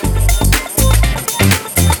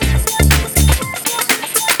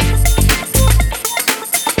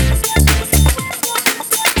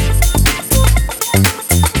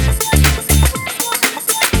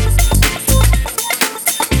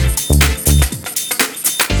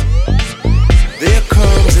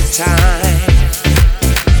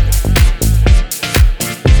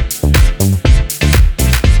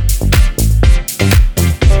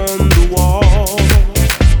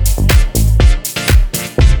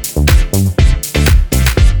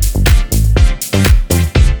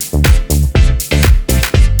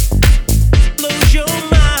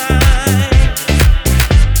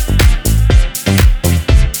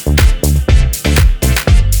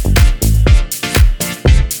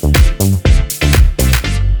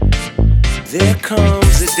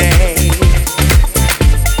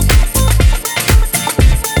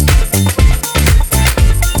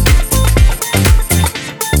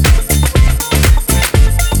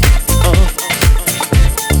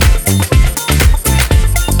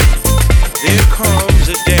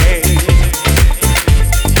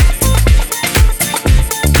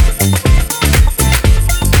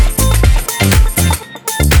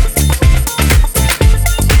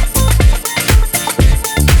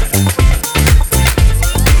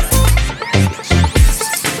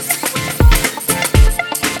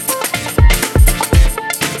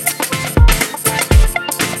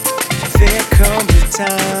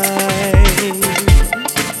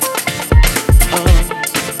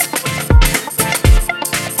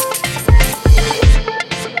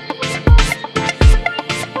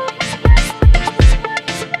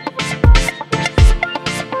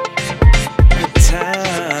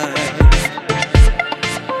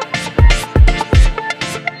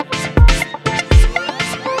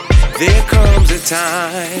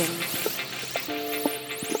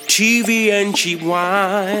 TV and cheap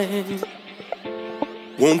wine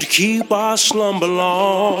won't keep our slumber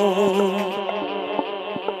long.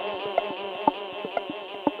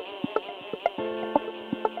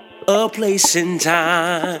 A place in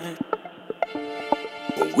time,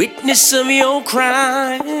 a witness of your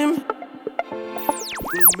crime.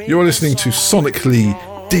 You're listening to sonically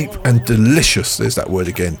deep and delicious, there's that word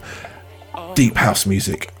again, deep house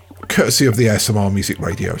music, courtesy of the ASMR Music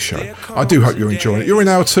Radio Show. I do hope you're enjoying it. You're in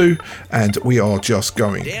hour 2 and we are just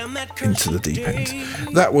going into the deep end.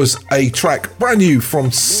 That was a track brand new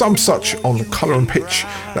from Some Such on Colour and Pitch.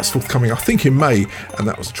 That's forthcoming I think in May, and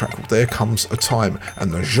that was a track called There Comes a Time,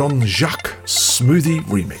 and the Jean-Jacques Smoothie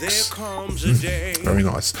remix. Very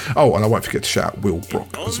nice. Oh, and I won't forget to shout out Will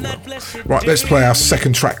Brock as well. Right, let's play our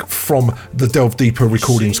second track from the Delve Deeper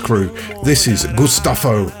Recordings crew. This is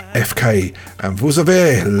Gustavo FK and Vous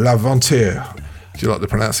avez l'aventure. Do you like the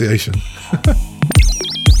pronunciation?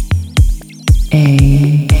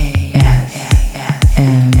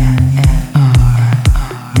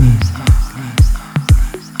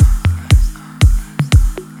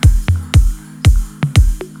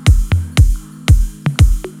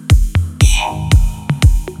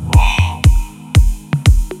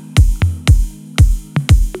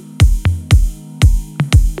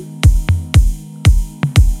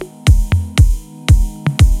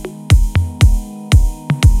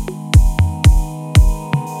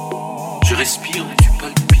 Respire, mais tu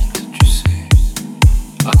palpites, tu sais.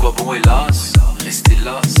 À quoi bon hélas, rester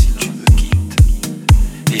là si tu me quittes,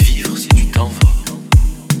 et vivre si tu t'en vas.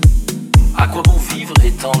 À quoi bon vivre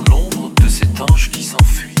étant l'ombre de cet ange qui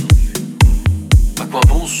s'enfuit? À quoi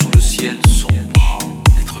bon sous le ciel sombre,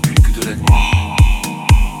 n'être plus que de la nuit?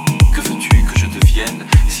 Que veux-tu que je devienne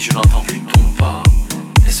si je n'entends plus ton pas?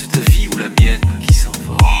 Est-ce ta vie ou la mienne qui s'en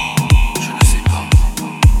va? Je ne sais pas.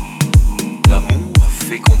 L'amour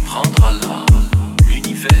fait comprendre à l'âme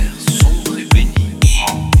l'univers sombre et béni,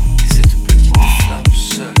 et cette petite flamme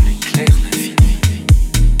seule éclaire l'infini.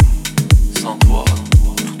 Sans toi,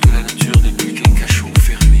 toute la nature n'est plus qu'un cachot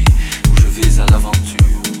fermé où je vais à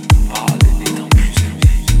l'aventure, pâle et n'étant plus aimé.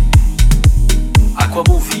 À quoi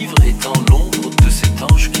bon vivre étant l'ombre de cet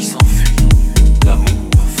ange qui s'enfuit? L'amour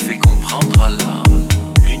fait comprendre à l'âme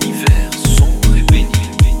l'univers sombre et béni,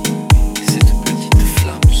 et cette petite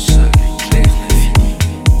flamme seule éclaire l'infini.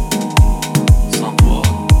 Sans toi,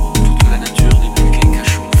 toute la nature n'est plus qu'un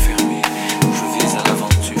cachot fermé où je vais à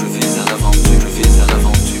l'aventure, je vais à l'aventure, je vais à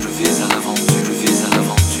l'aventure, je vais à l'aventure, je vais à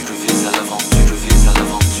l'aventure, je vais à l'aventure, je vais à l'aventure, je vais à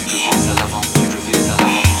l'aventure, je vais à l'aventure, je vais à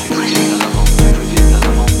l'aventure, je vais à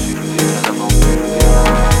l'aventure, je vais à l'aventure.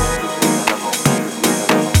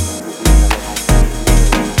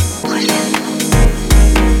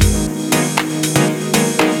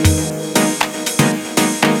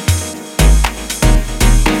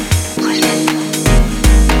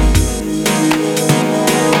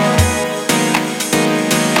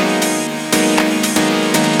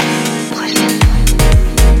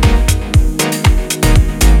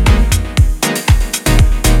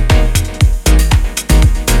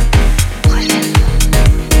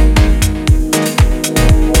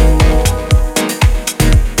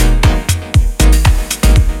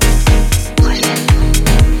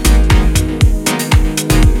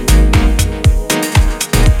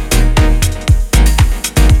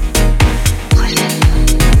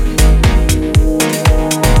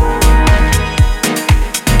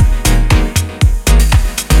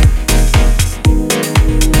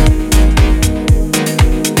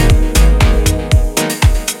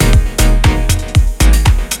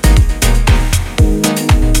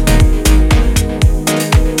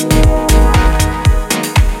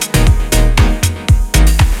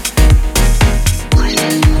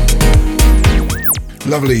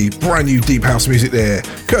 Lovely, brand new deep house music there,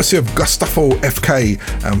 courtesy of Gustavo FK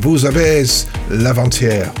and Vous avez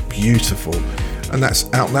l'aventure. Beautiful. And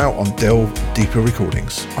that's out now on Delve Deeper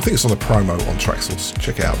Recordings. I think it's on a promo on Traxsource.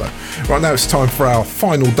 Check it out though. Right now it's time for our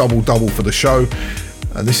final double for the show,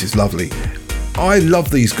 and this is lovely. I love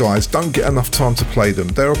these guys, don't get enough time to play them.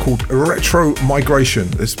 They're called Retro Migration.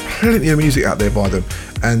 There's plenty of music out there by them,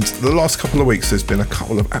 and the last couple of weeks there's been a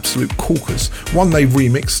couple of absolute corkers. One they've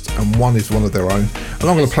remixed and one is one of their own, and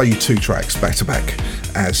I'm going to play you 2 tracks back to back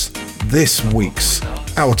as this week's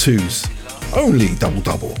Hour 2's only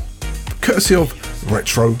double, courtesy of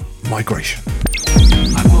Retro Migration.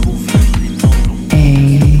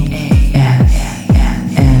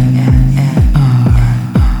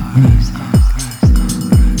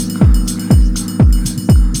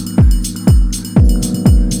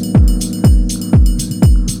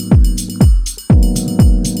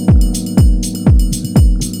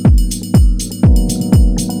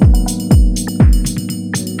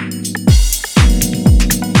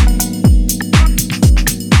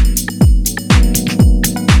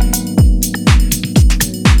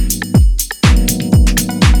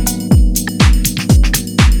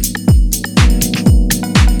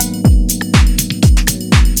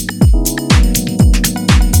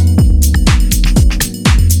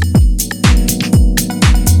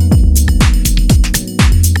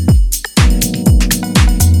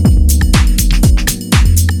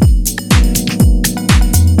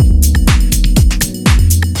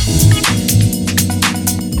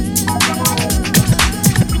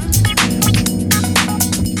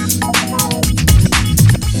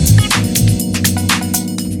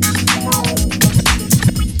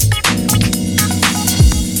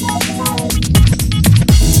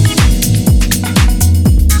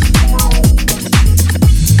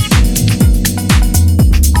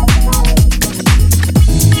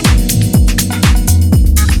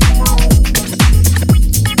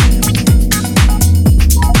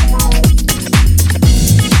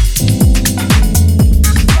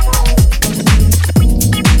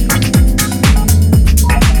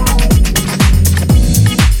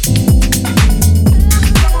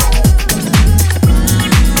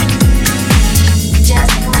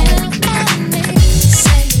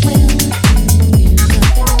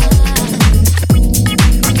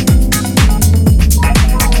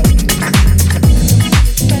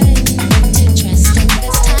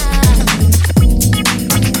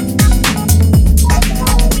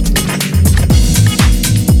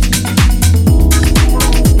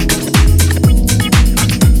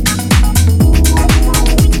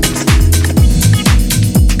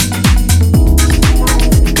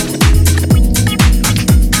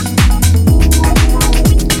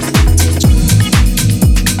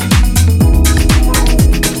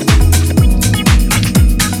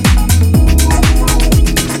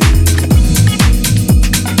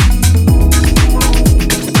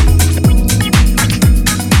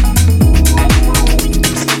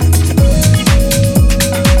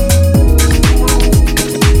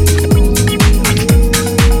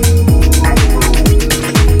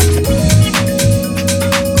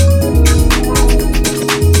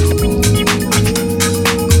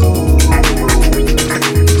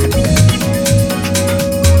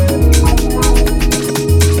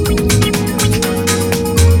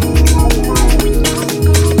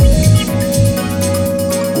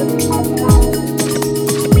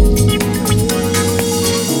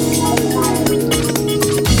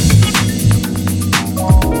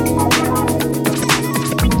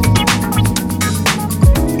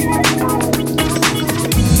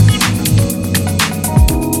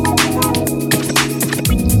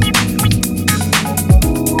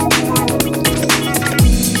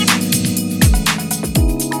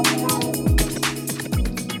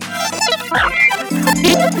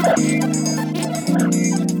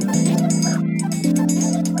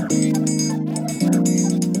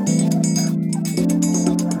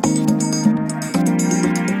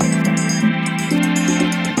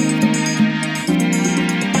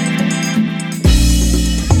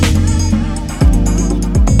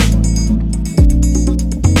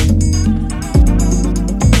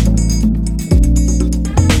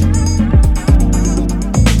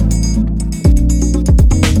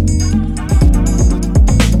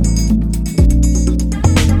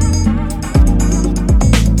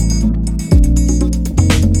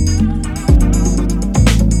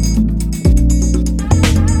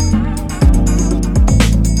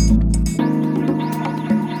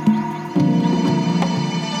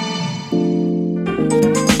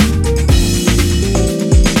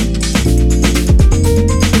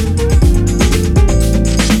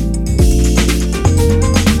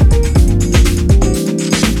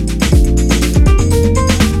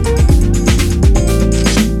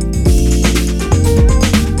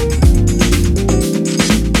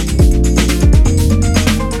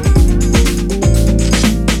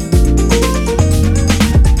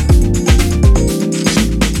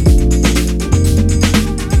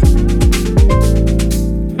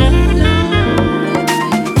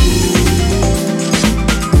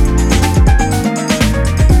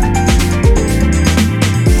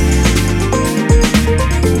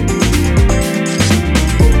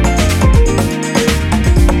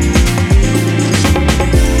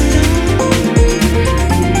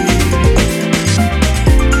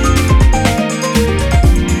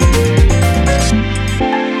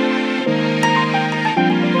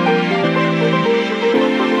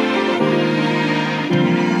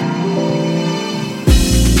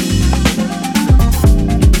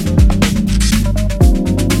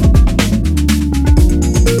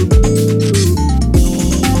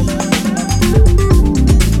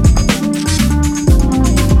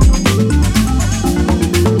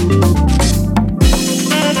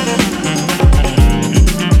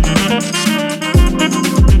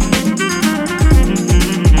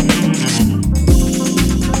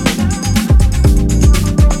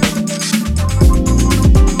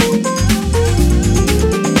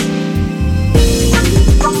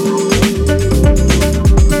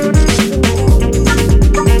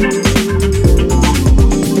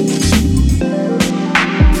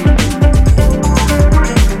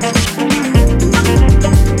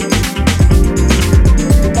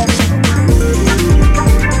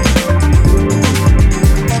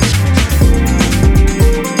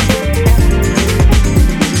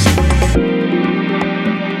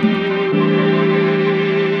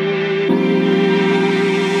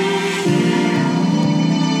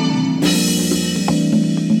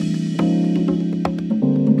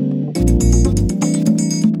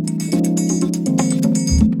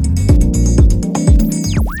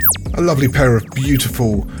 A lovely pair of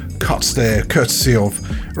beautiful cuts there, courtesy of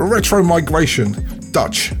Retro Migration,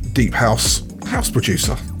 Dutch deep house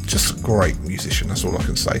producer. Just a great musician, that's all I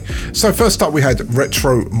can say. So first up we had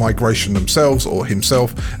Retro Migration themselves, or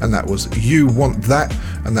himself, and that was You Want That,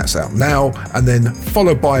 and that's out now. And then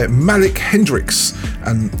followed by Malik Hendrix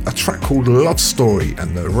and a track called Love Story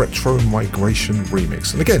and the Retro Migration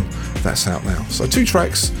remix. And again, that's out now. So 2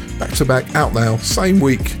 tracks back to back, out now, same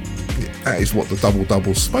week. That is what the double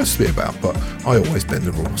double's supposed to be about, but I always bend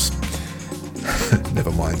the rules.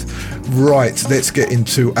 Never mind. Right, let's get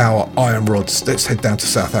into our iron rods. Let's head down to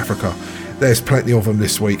South Africa. There's plenty of them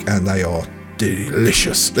this week and they are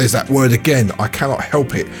delicious. There's that word again. I cannot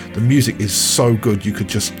help it. The music is so good you could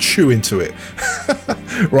just chew into it.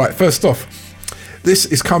 Right, first off, this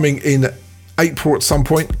is coming in April at some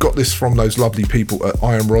point. Got this from those lovely people at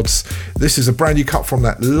Iron Rods. This is a brand new cut from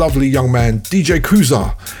that lovely young man DJ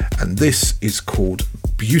Kuza, and this is called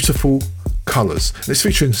Beautiful Colours. It's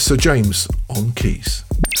featuring Sir James on keys.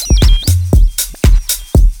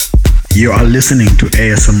 You are listening to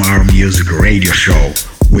ASMR Music Radio Show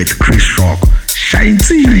with Chris Rock. Shine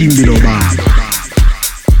Baba.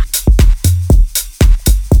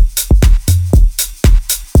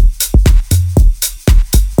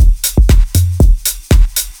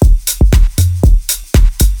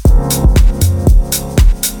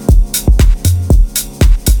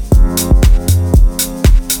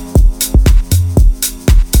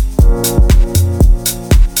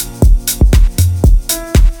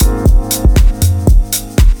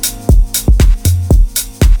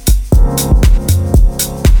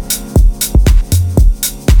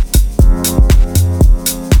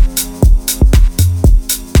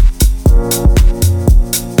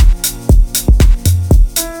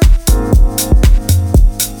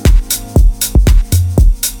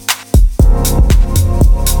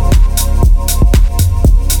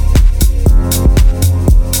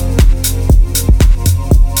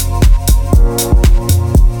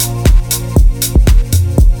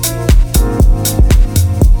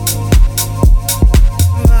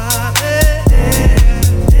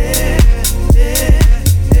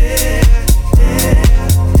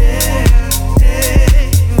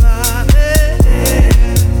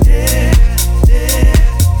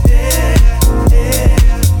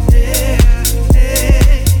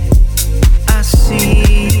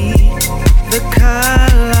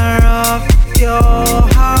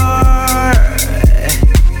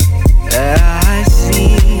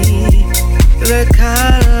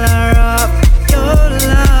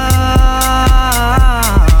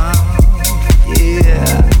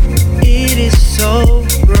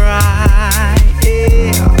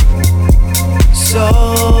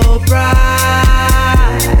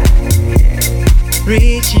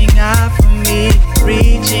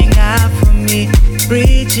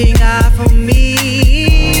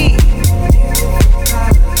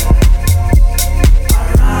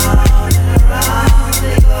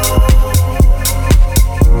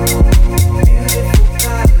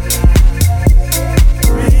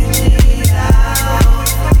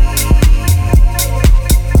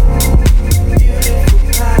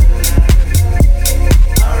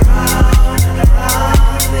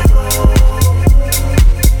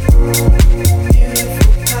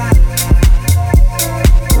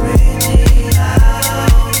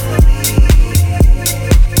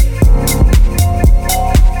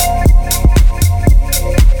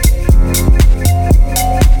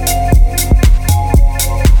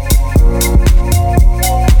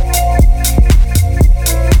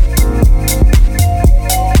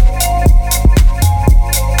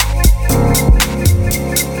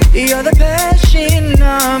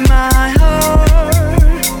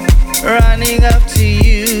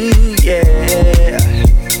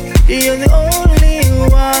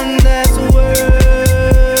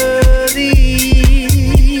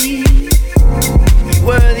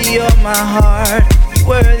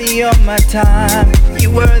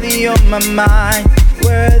 worthy of my mind,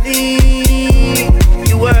 worthy.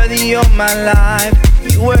 You worthy of my life,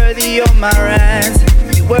 you worthy of my rent,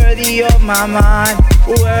 you worthy of my mind,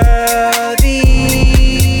 worthy.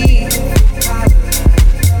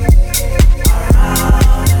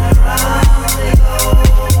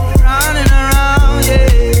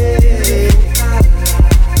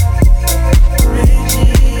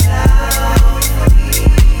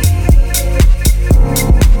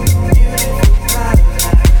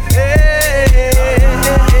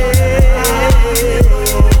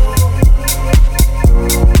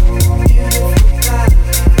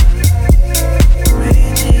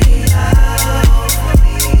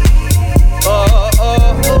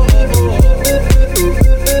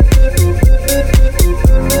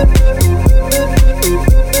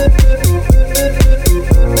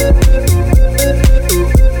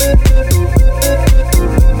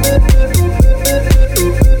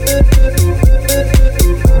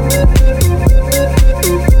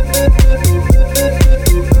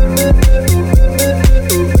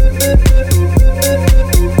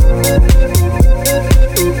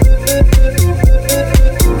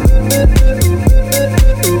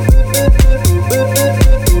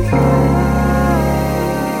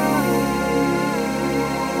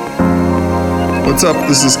 What's up?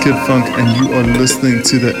 This is Kid Funk, and you are listening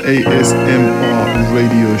to the ASMR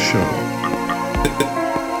radio show.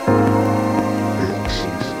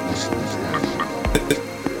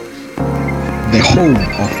 The home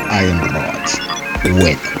of Iron Rods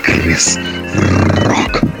with Chris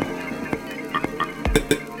Rock.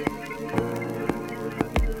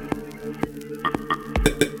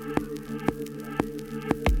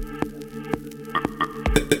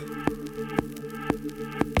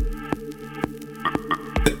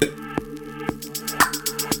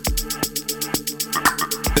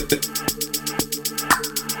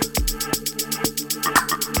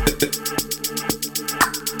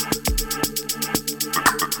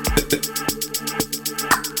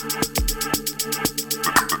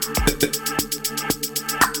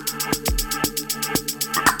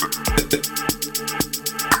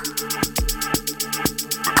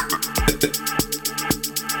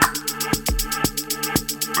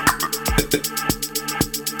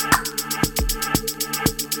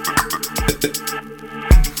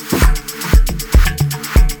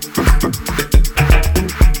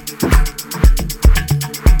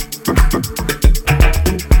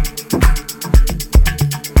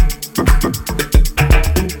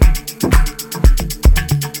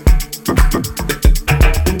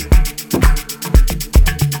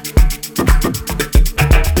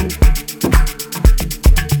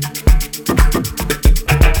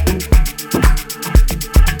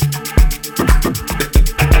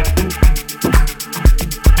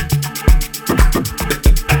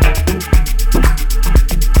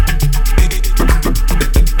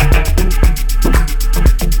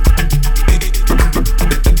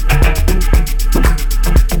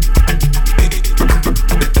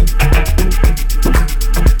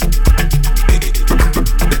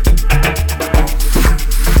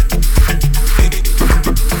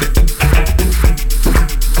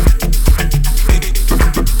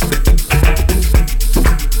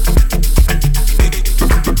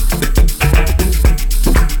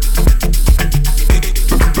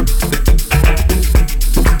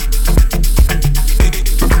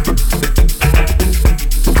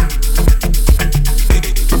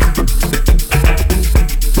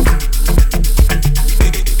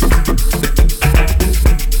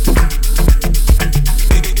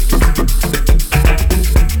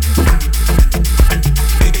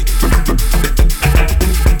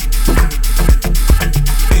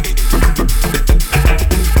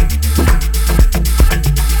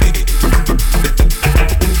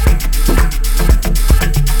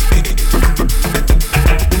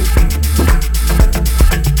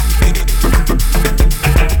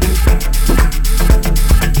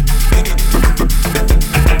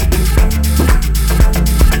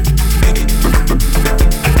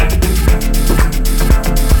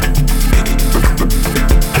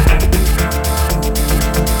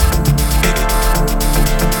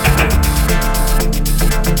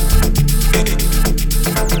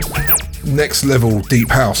 Next level deep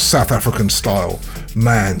house, South African style.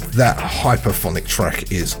 Man, that hyperphonic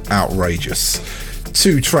track is outrageous.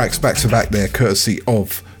 2 tracks back to back there, courtesy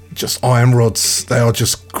of just Iron Rods. They are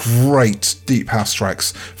just great deep house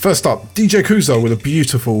tracks. First up, DJ Kuzo with a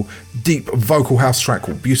beautiful deep vocal house track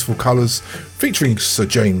called Beautiful Colours, featuring Sir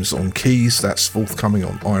James on keys. That's forthcoming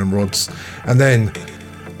on Iron Rods. And then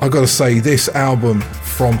I gotta say, this album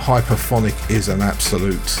from Hyperphonic is an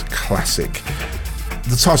absolute classic.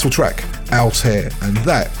 The title track, Altair, and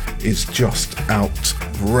that is just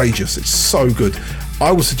outrageous. It's so good.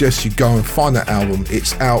 I would suggest you go and find that album.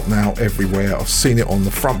 It's out now everywhere. I've seen it on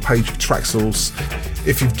the front page of Traxsource.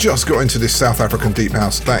 If you've just got into this South African Deep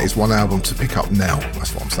House, that is one album to pick up now.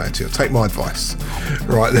 That's what I'm saying to you. Take my advice.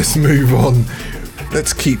 Right, let's move on.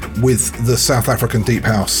 Let's keep with the South African Deep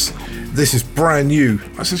House. This is brand new.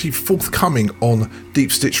 It's actually forthcoming on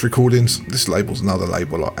Deep Stitch Recordings. This label's another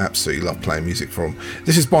label I absolutely love playing music from.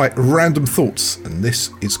 This is by Random Thoughts, and this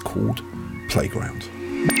is called Playground.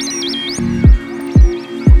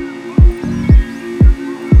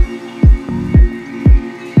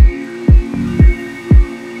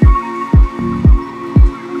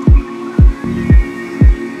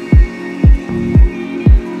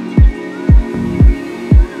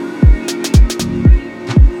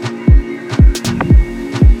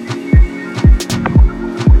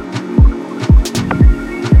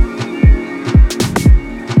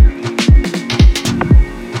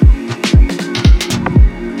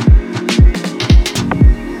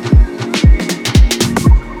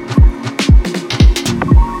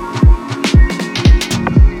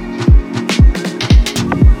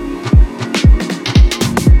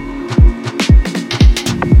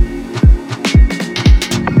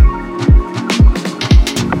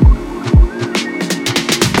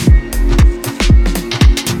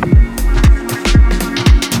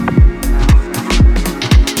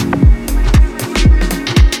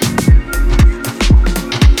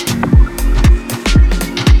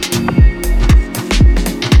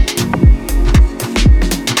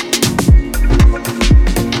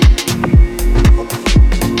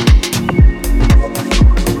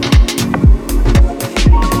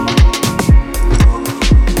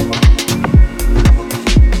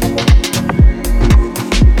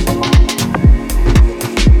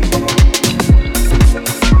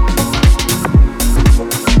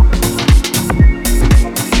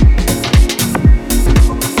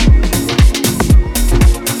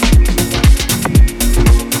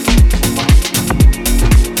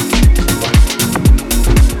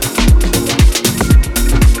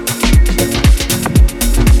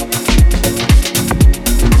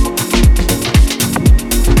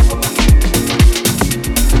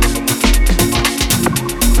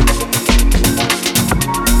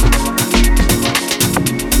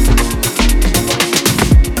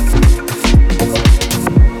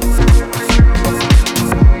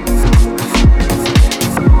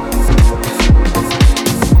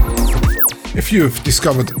 If you have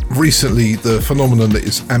discovered recently the phenomenon that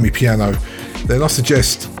is Amapiano, then I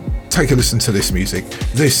suggest take a listen to this music.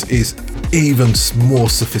 This is even more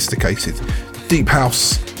sophisticated. Deep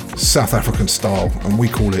house, South African style, and we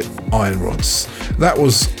call it Iron Rods. That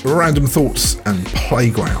was Random Thoughts and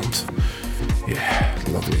Playground. Yeah,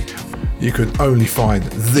 lovely. You can only find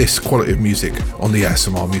this quality of music on the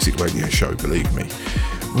ASMR Music Radio Show, believe me.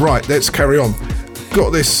 Right, let's carry on.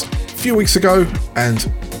 Got this a few weeks ago and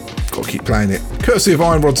got to keep playing it. Courtesy of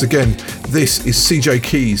Iron Rods again, this is CJ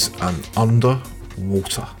Keys and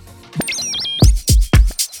Underwater.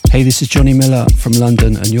 Hey, this is Johnny Miller from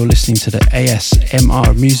London, and you're listening to the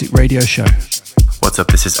ASMR Music Radio Show. What's up,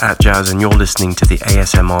 this is Atjazz, and you're listening to the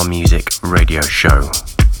ASMR Music Radio Show.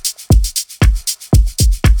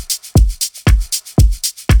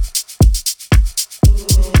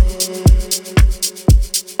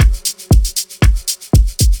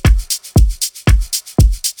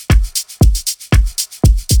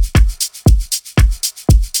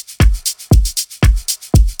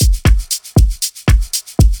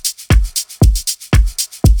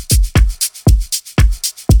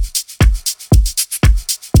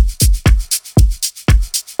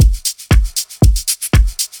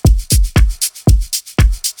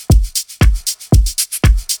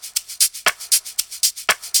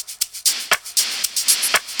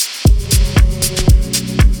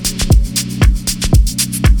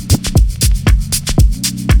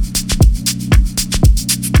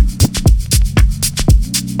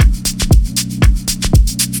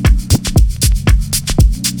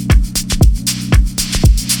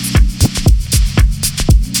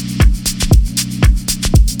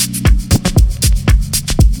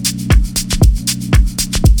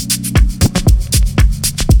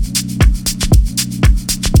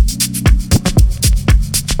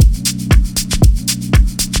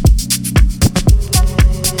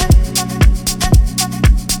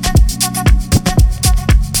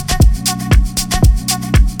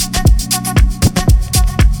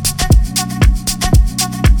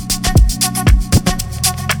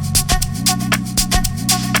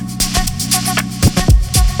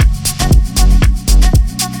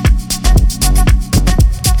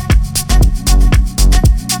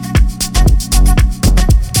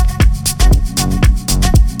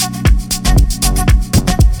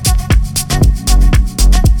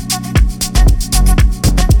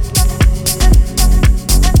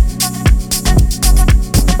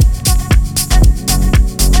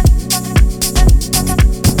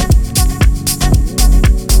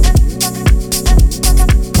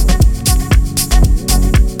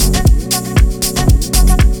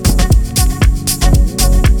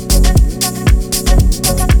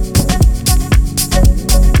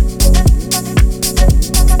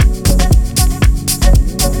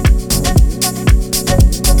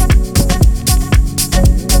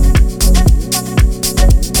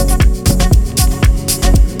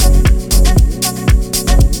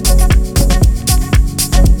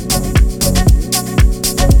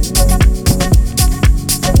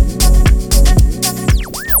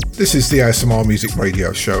 This is the ASMR Music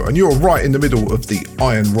Radio Show, and you're right in the middle of the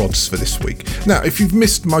Iron Rods for this week. Now, if you've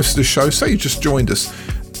missed most of the show, say you just joined us,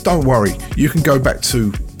 don't worry, you can go back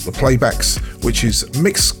to the playbacks, which is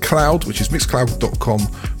Mixcloud, which is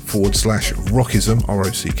mixcloud.com/rockism,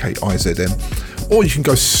 ROCKIZM, or you can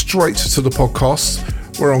go straight to the podcast.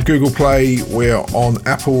 We're on Google Play, we're on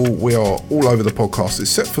Apple, we are all over the podcast,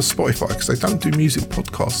 except for Spotify, because they don't do music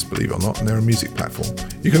podcasts, believe it or not, and they're a music platform.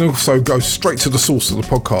 You can also go straight to the source of the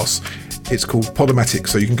podcast. It's called Podomatic,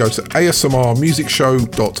 so you can go to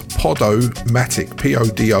asmrmusicshow.podomatic,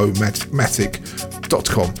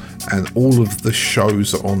 Podomatic.com, and all of the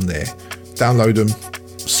shows are on there. Download them,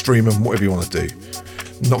 stream them, whatever you want to do.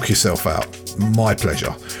 Knock yourself out. My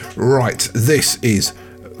pleasure. Right, this is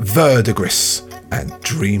Verdigris and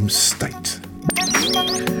Dream State.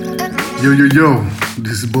 Yo, yo, yo,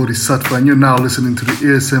 this is Bodhisattva, and you're now listening to the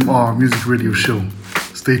ASMR Music Radio Show.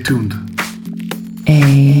 Stay tuned.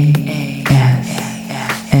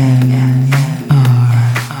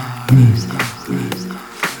 ASMR Music.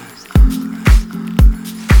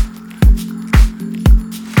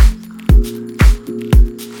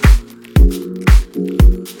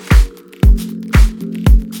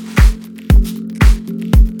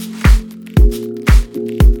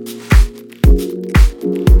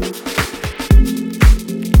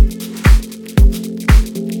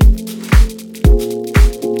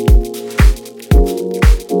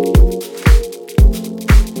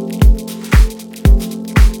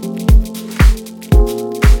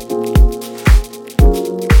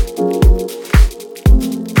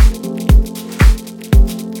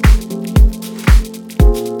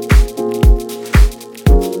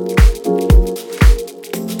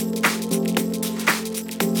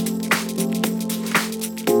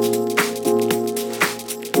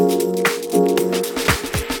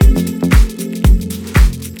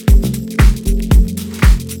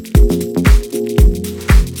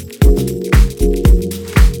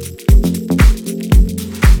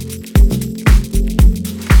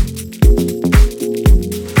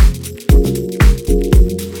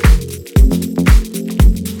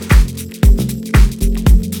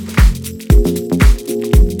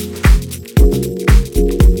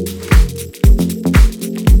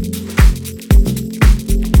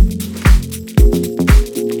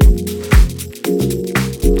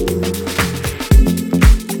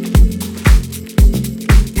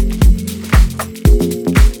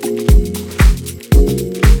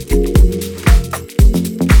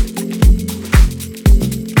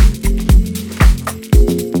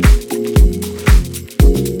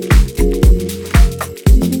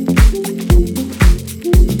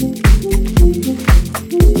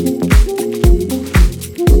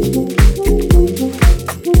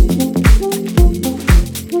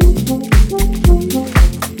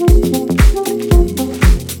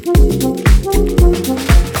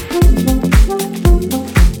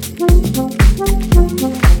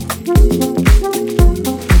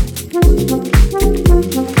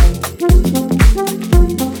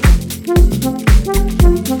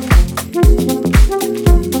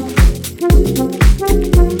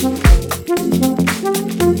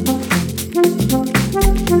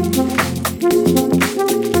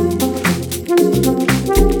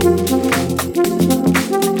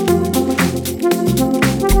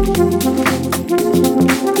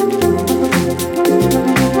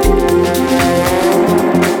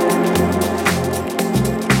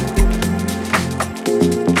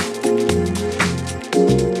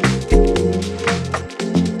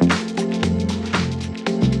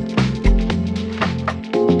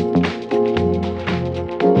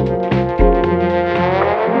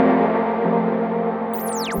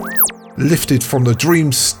 Lifted from the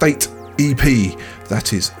Dream State EP,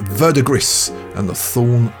 that is Verdigris and the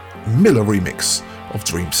Thorn Miller remix of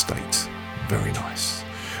Dream State. Very nice.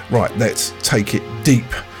 Right, let's take it deep.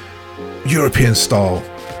 European style.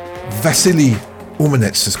 Vasily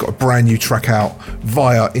Umanets has got a brand new track out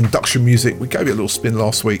via Induction Music. We gave it a little spin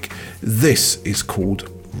last week. This is called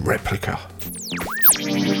Replica.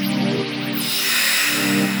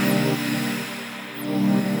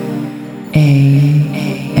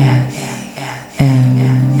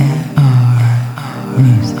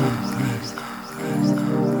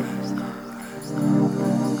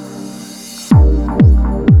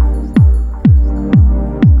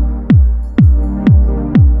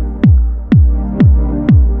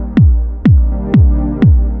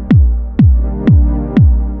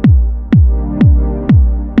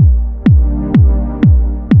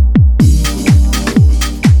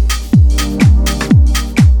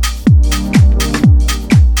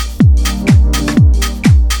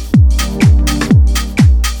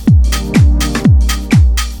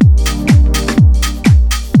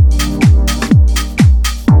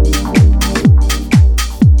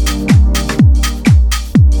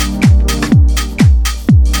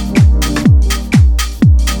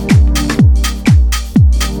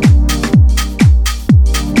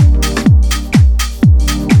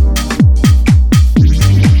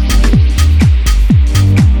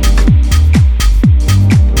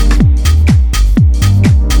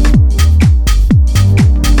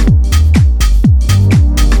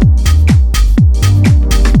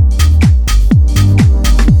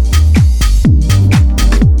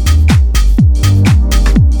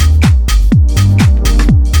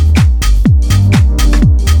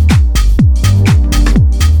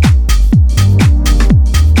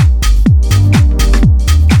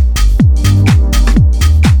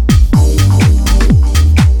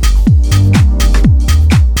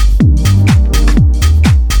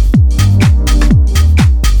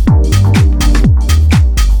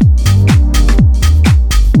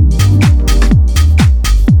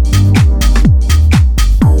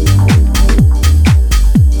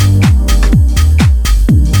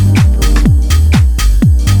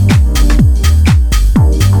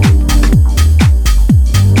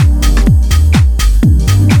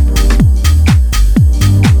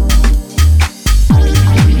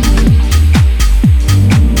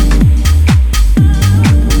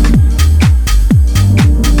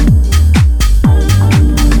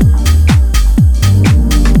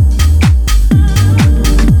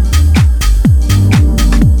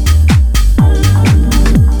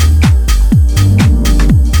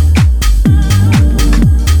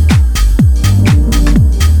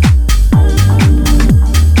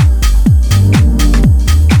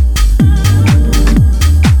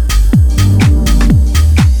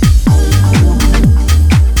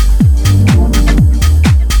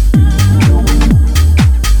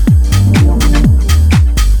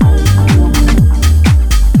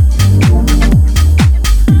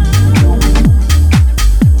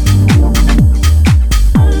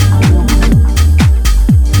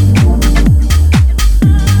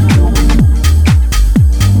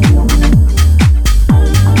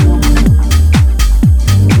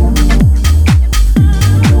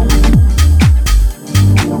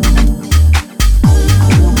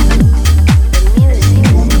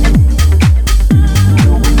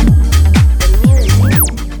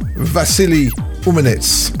 Vasily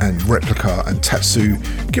Umanets and Replica and Tatsu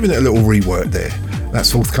giving it a little rework there.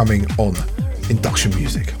 That's forthcoming on Induction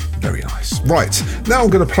Music. Very nice. Right, now I'm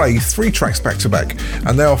going to play 3 tracks back to back,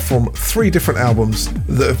 and they are from 3 different albums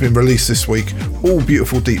that have been released this week, all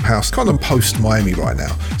beautiful deep house, kind of post Miami right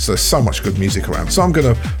now, so there's so much good music around. So I'm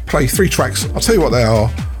going to play 3 tracks, I'll tell you what they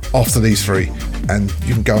are after these 3, and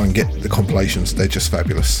you can go and get the compilations, they're just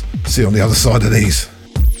fabulous. See you on the other side of these.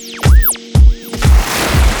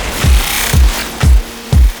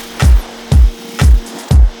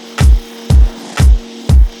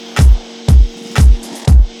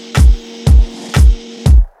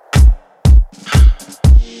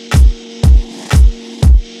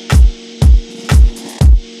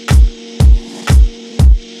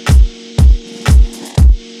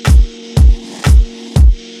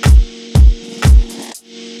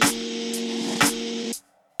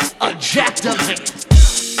 Jacked up it.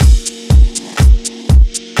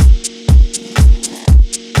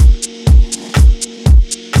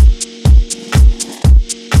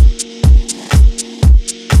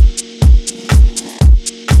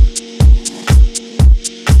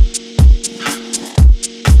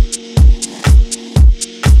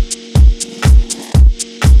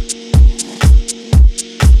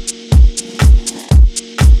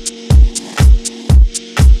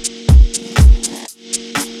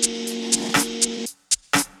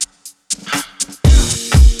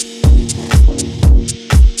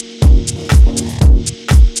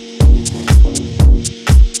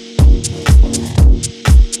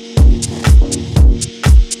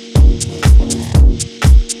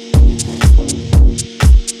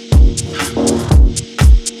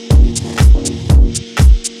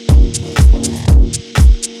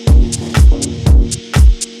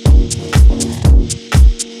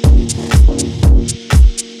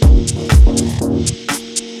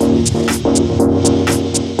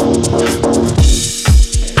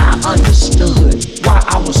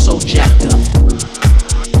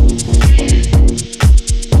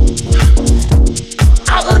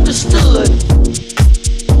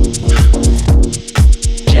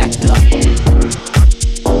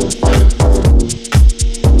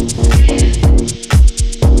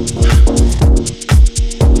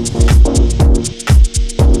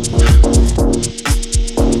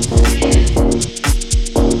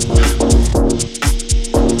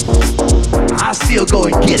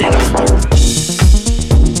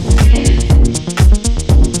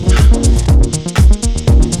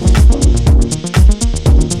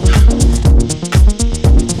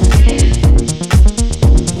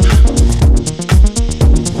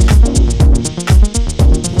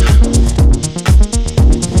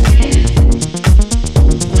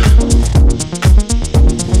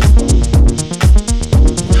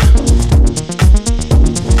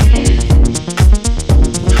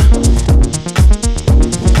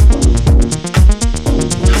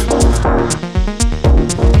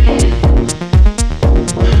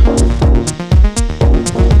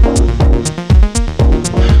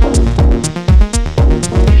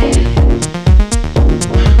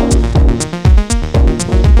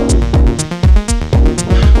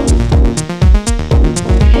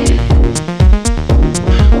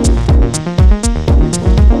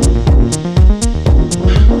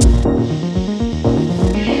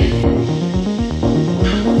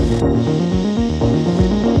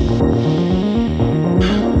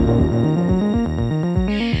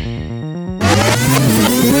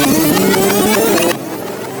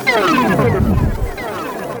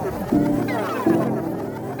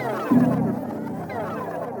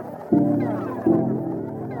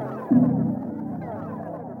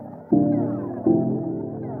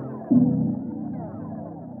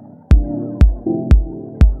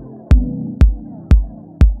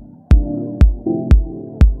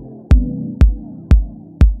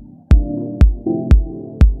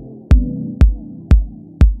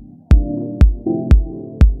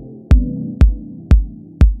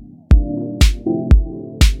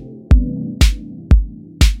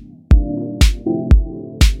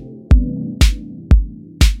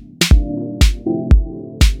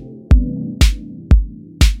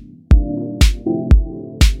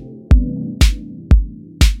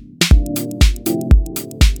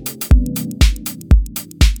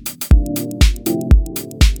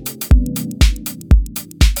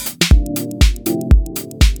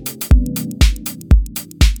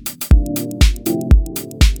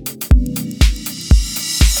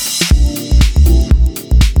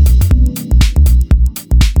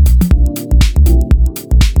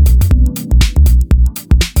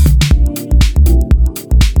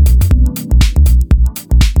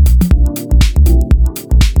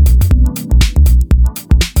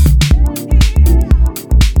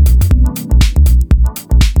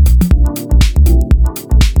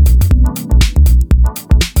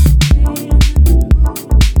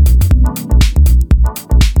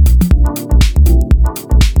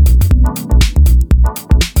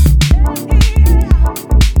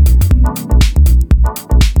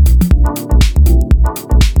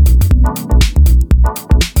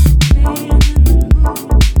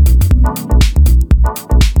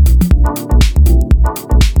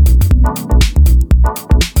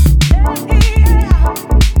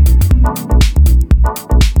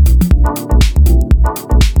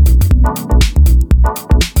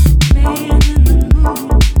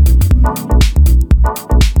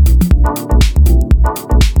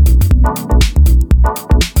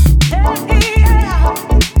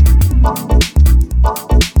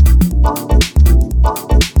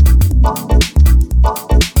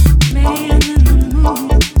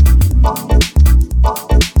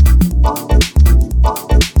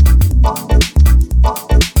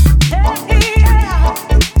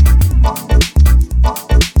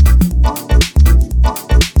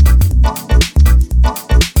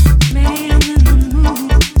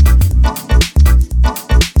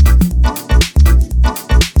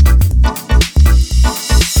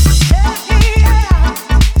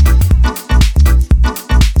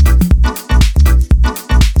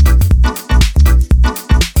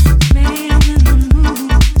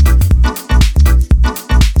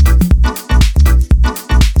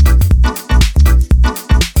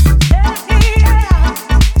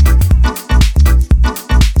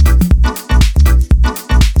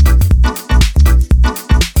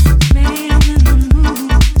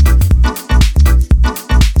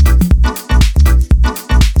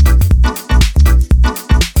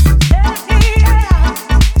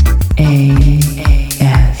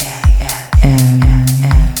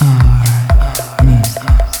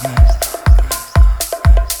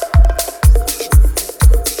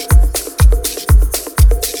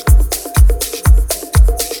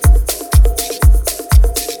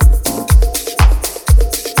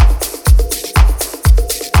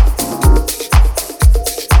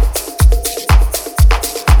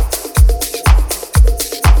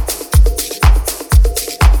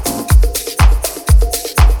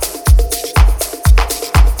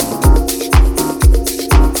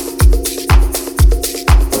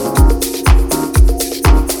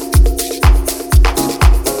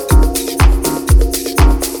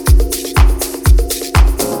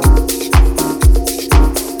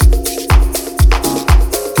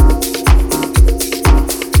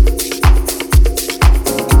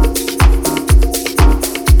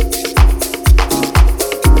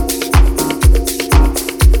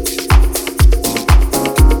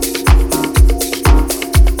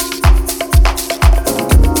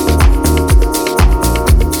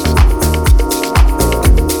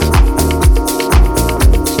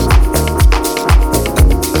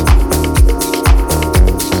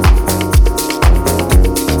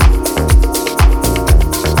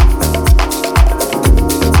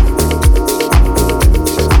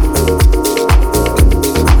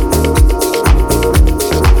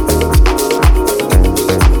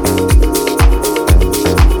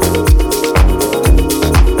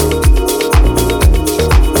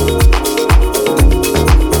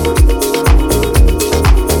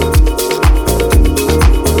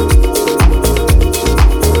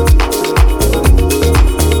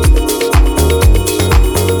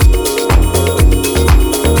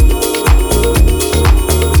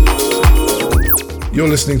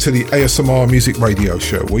 listening to the ASMR Music Radio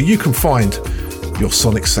Show, where you can find your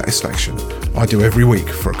sonic satisfaction. I do every week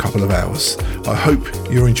for a couple of hours. I hope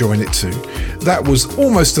you're enjoying it too. That was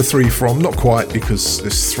almost a 3 from, not quite, because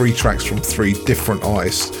there's 3 tracks from 3 different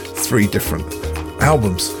artists, 3 different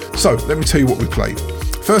albums. So let me tell you what we played.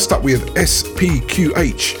 First up, we had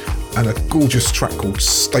SPQH and a gorgeous track called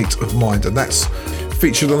State of Mind, and that's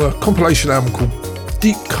featured on a compilation album called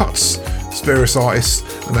Deep Cuts. It's various artists,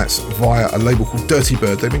 and that's via a label called Dirty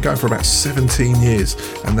Bird. They've been going for about 17 years,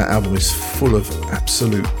 and that album is full of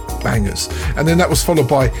absolute bangers. And then that was followed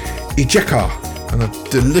by Ijeka and a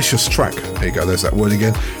delicious track. There you go, there's that word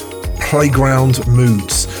again. Playground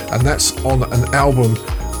Moods, and that's on an album,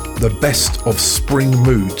 The Best of Spring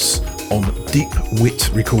Moods, on Deep Wit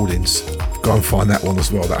Recordings. Go and find that one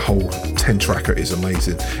as well. That whole 10-tracker is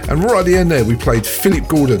amazing. And right at the end there, we played Philip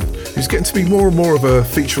Gordon, who's getting to be more and more of a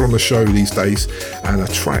feature on the show these days, and a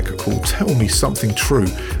track called Tell Me Something True,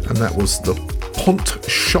 and that was the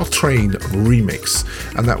Pontchartrain remix,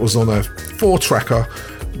 and that was on a 4-tracker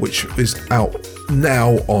which is out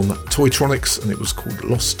now on Toytronics, and it was called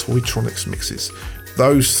Lost Toytronics Mixes.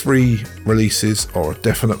 Those 3 releases are a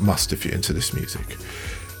definite must if you're into this music.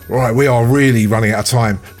 Right, we are really running out of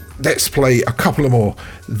time. Let's play a couple of more.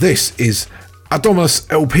 This is Adomus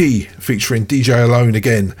LP featuring DJ Alone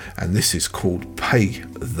again, and this is called Pay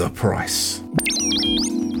the Price.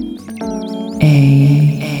 ASMR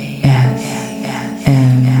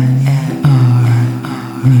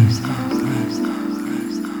Music.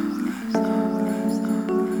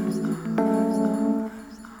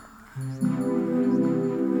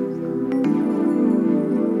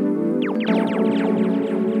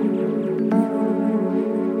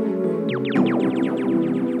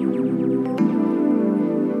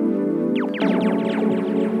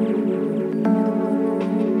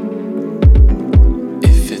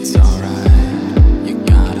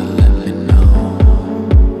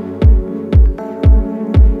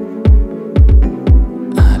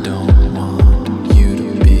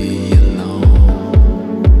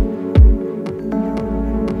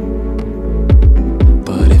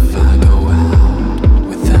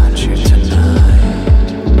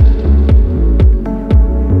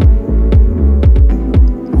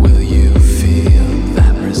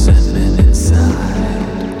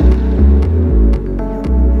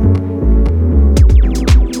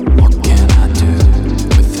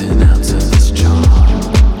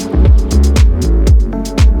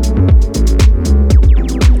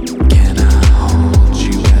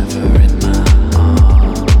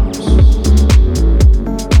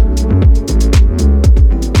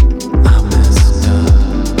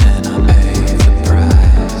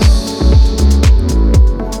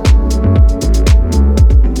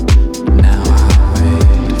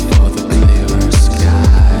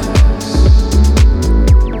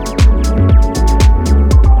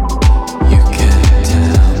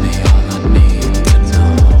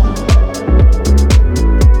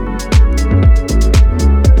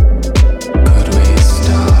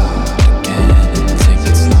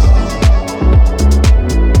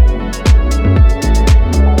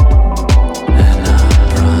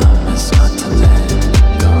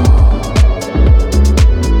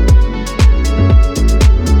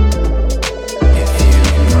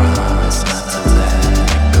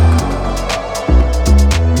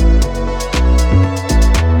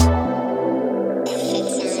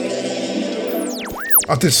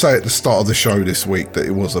 I did say at the start of the show this week that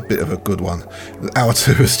it was a bit of a good one. Hour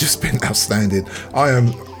 2 has just been outstanding. I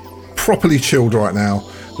am properly chilled right now.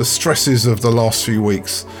 The stresses of the last few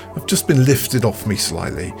weeks have just been lifted off me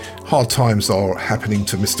slightly. Hard times are happening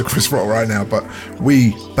to Mr. Chris Rock right now, but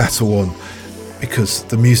we battle on because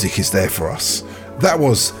the music is there for us. That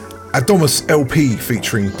was Adomus LP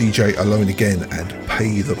featuring DJ Alone Again and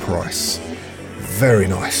Pay the Price. Very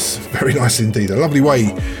nice indeed. A lovely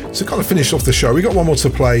way to kind of finish off the show. We got one more to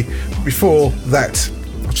play. Before that,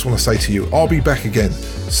 I just want to say to you, I'll be back again,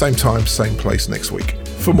 same time, same place next week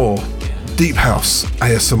for more Deep House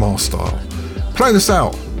ASMR style. Playing us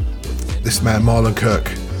out, this man Marlon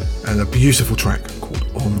Kirk and a beautiful track called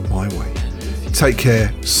On My Way. Take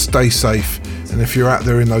care, stay safe, and if you're out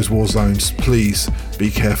there in those war zones, please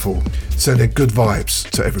be careful. Sending good vibes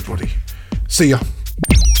to everybody. See ya.